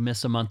whenever we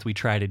miss a month, we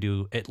try to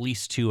do at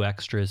least 2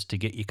 extras to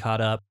get you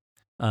caught up.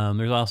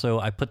 There's also,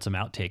 I put some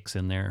outtakes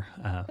in there.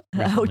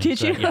 Oh,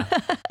 did you? Yeah.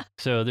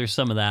 So there's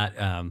some of that.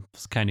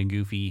 It's kind of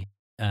goofy.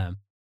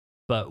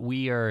 But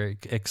we are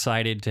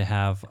excited to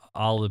have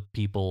all the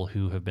people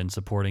who have been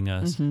supporting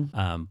us.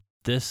 Mm-hmm.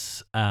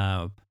 This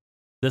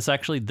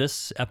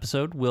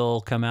episode will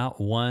come out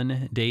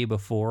one day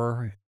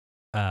before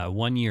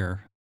 1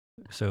 year.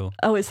 So,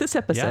 it's this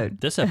episode. Yeah,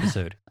 this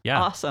episode.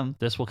 Yeah. Awesome.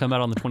 This will come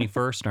out on the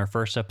 21st, and our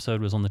first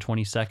episode was on the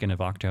 22nd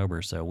of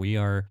October. So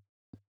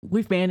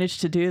we've managed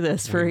to do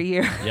this for a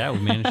year. Yeah, we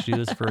managed to do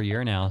this for a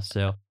year now.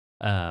 So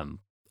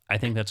I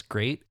think that's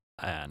great.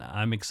 And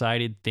I'm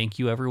excited. Thank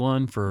you,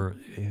 everyone, for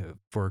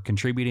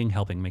contributing,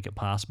 helping make it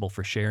possible,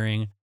 for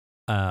sharing.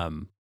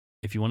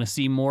 If you want to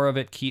see more of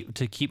it,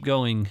 keep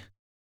going,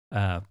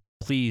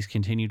 please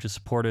continue to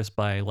support us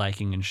by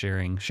liking and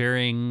sharing.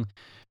 Sharing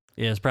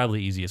is probably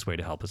the easiest way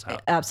to help us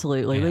out.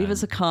 Absolutely. And leave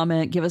us a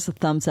comment, give us a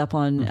thumbs up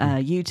on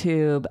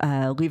YouTube,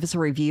 leave us a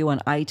review on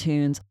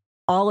iTunes.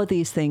 All of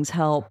these things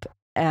help.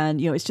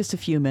 And, it's just a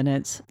few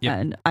minutes. Yep.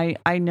 And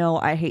I know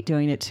I hate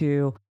doing it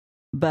too,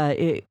 but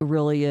it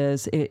really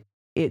is.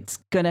 It's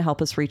going to help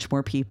us reach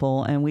more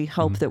people. And we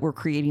hope that we're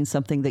creating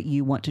something that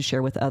you want to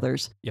share with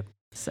others. Yep.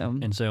 So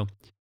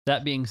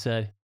that being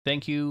said,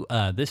 thank you.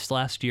 This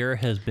last year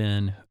has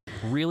been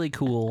really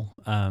cool.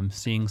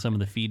 Seeing some of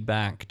the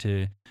feedback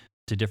to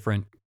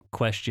different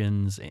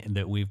questions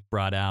that we've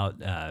brought out,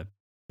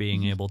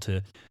 being able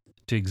to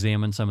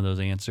examine some of those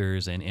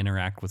answers and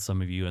interact with some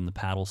of you in the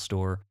paddle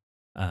store.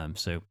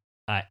 So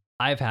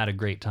I've had a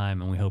great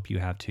time, and we hope you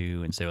have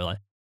too. And so,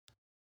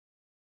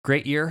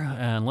 great year,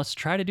 and let's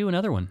try to do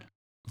another one.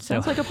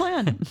 Sounds like a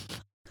plan.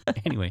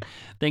 Anyway,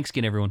 thanks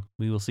again, everyone.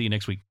 We will see you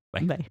next week.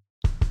 Bye. Bye.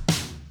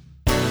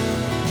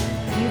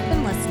 You've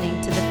been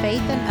listening to the Faith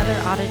and Other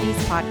Oddities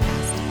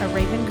podcast, a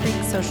Raven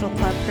Creek Social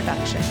Club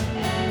production.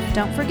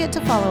 Don't forget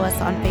to follow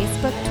us on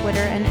Facebook, Twitter,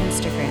 and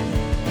Instagram.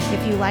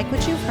 If you like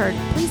what you've heard,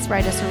 please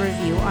write us a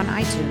review on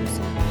iTunes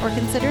or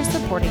consider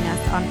supporting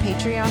us on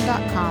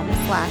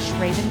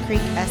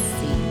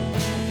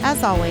patreon.com/RavenCreekSC.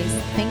 As always,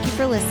 thank you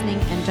for listening,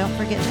 and don't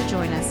forget to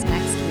join us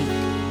next week.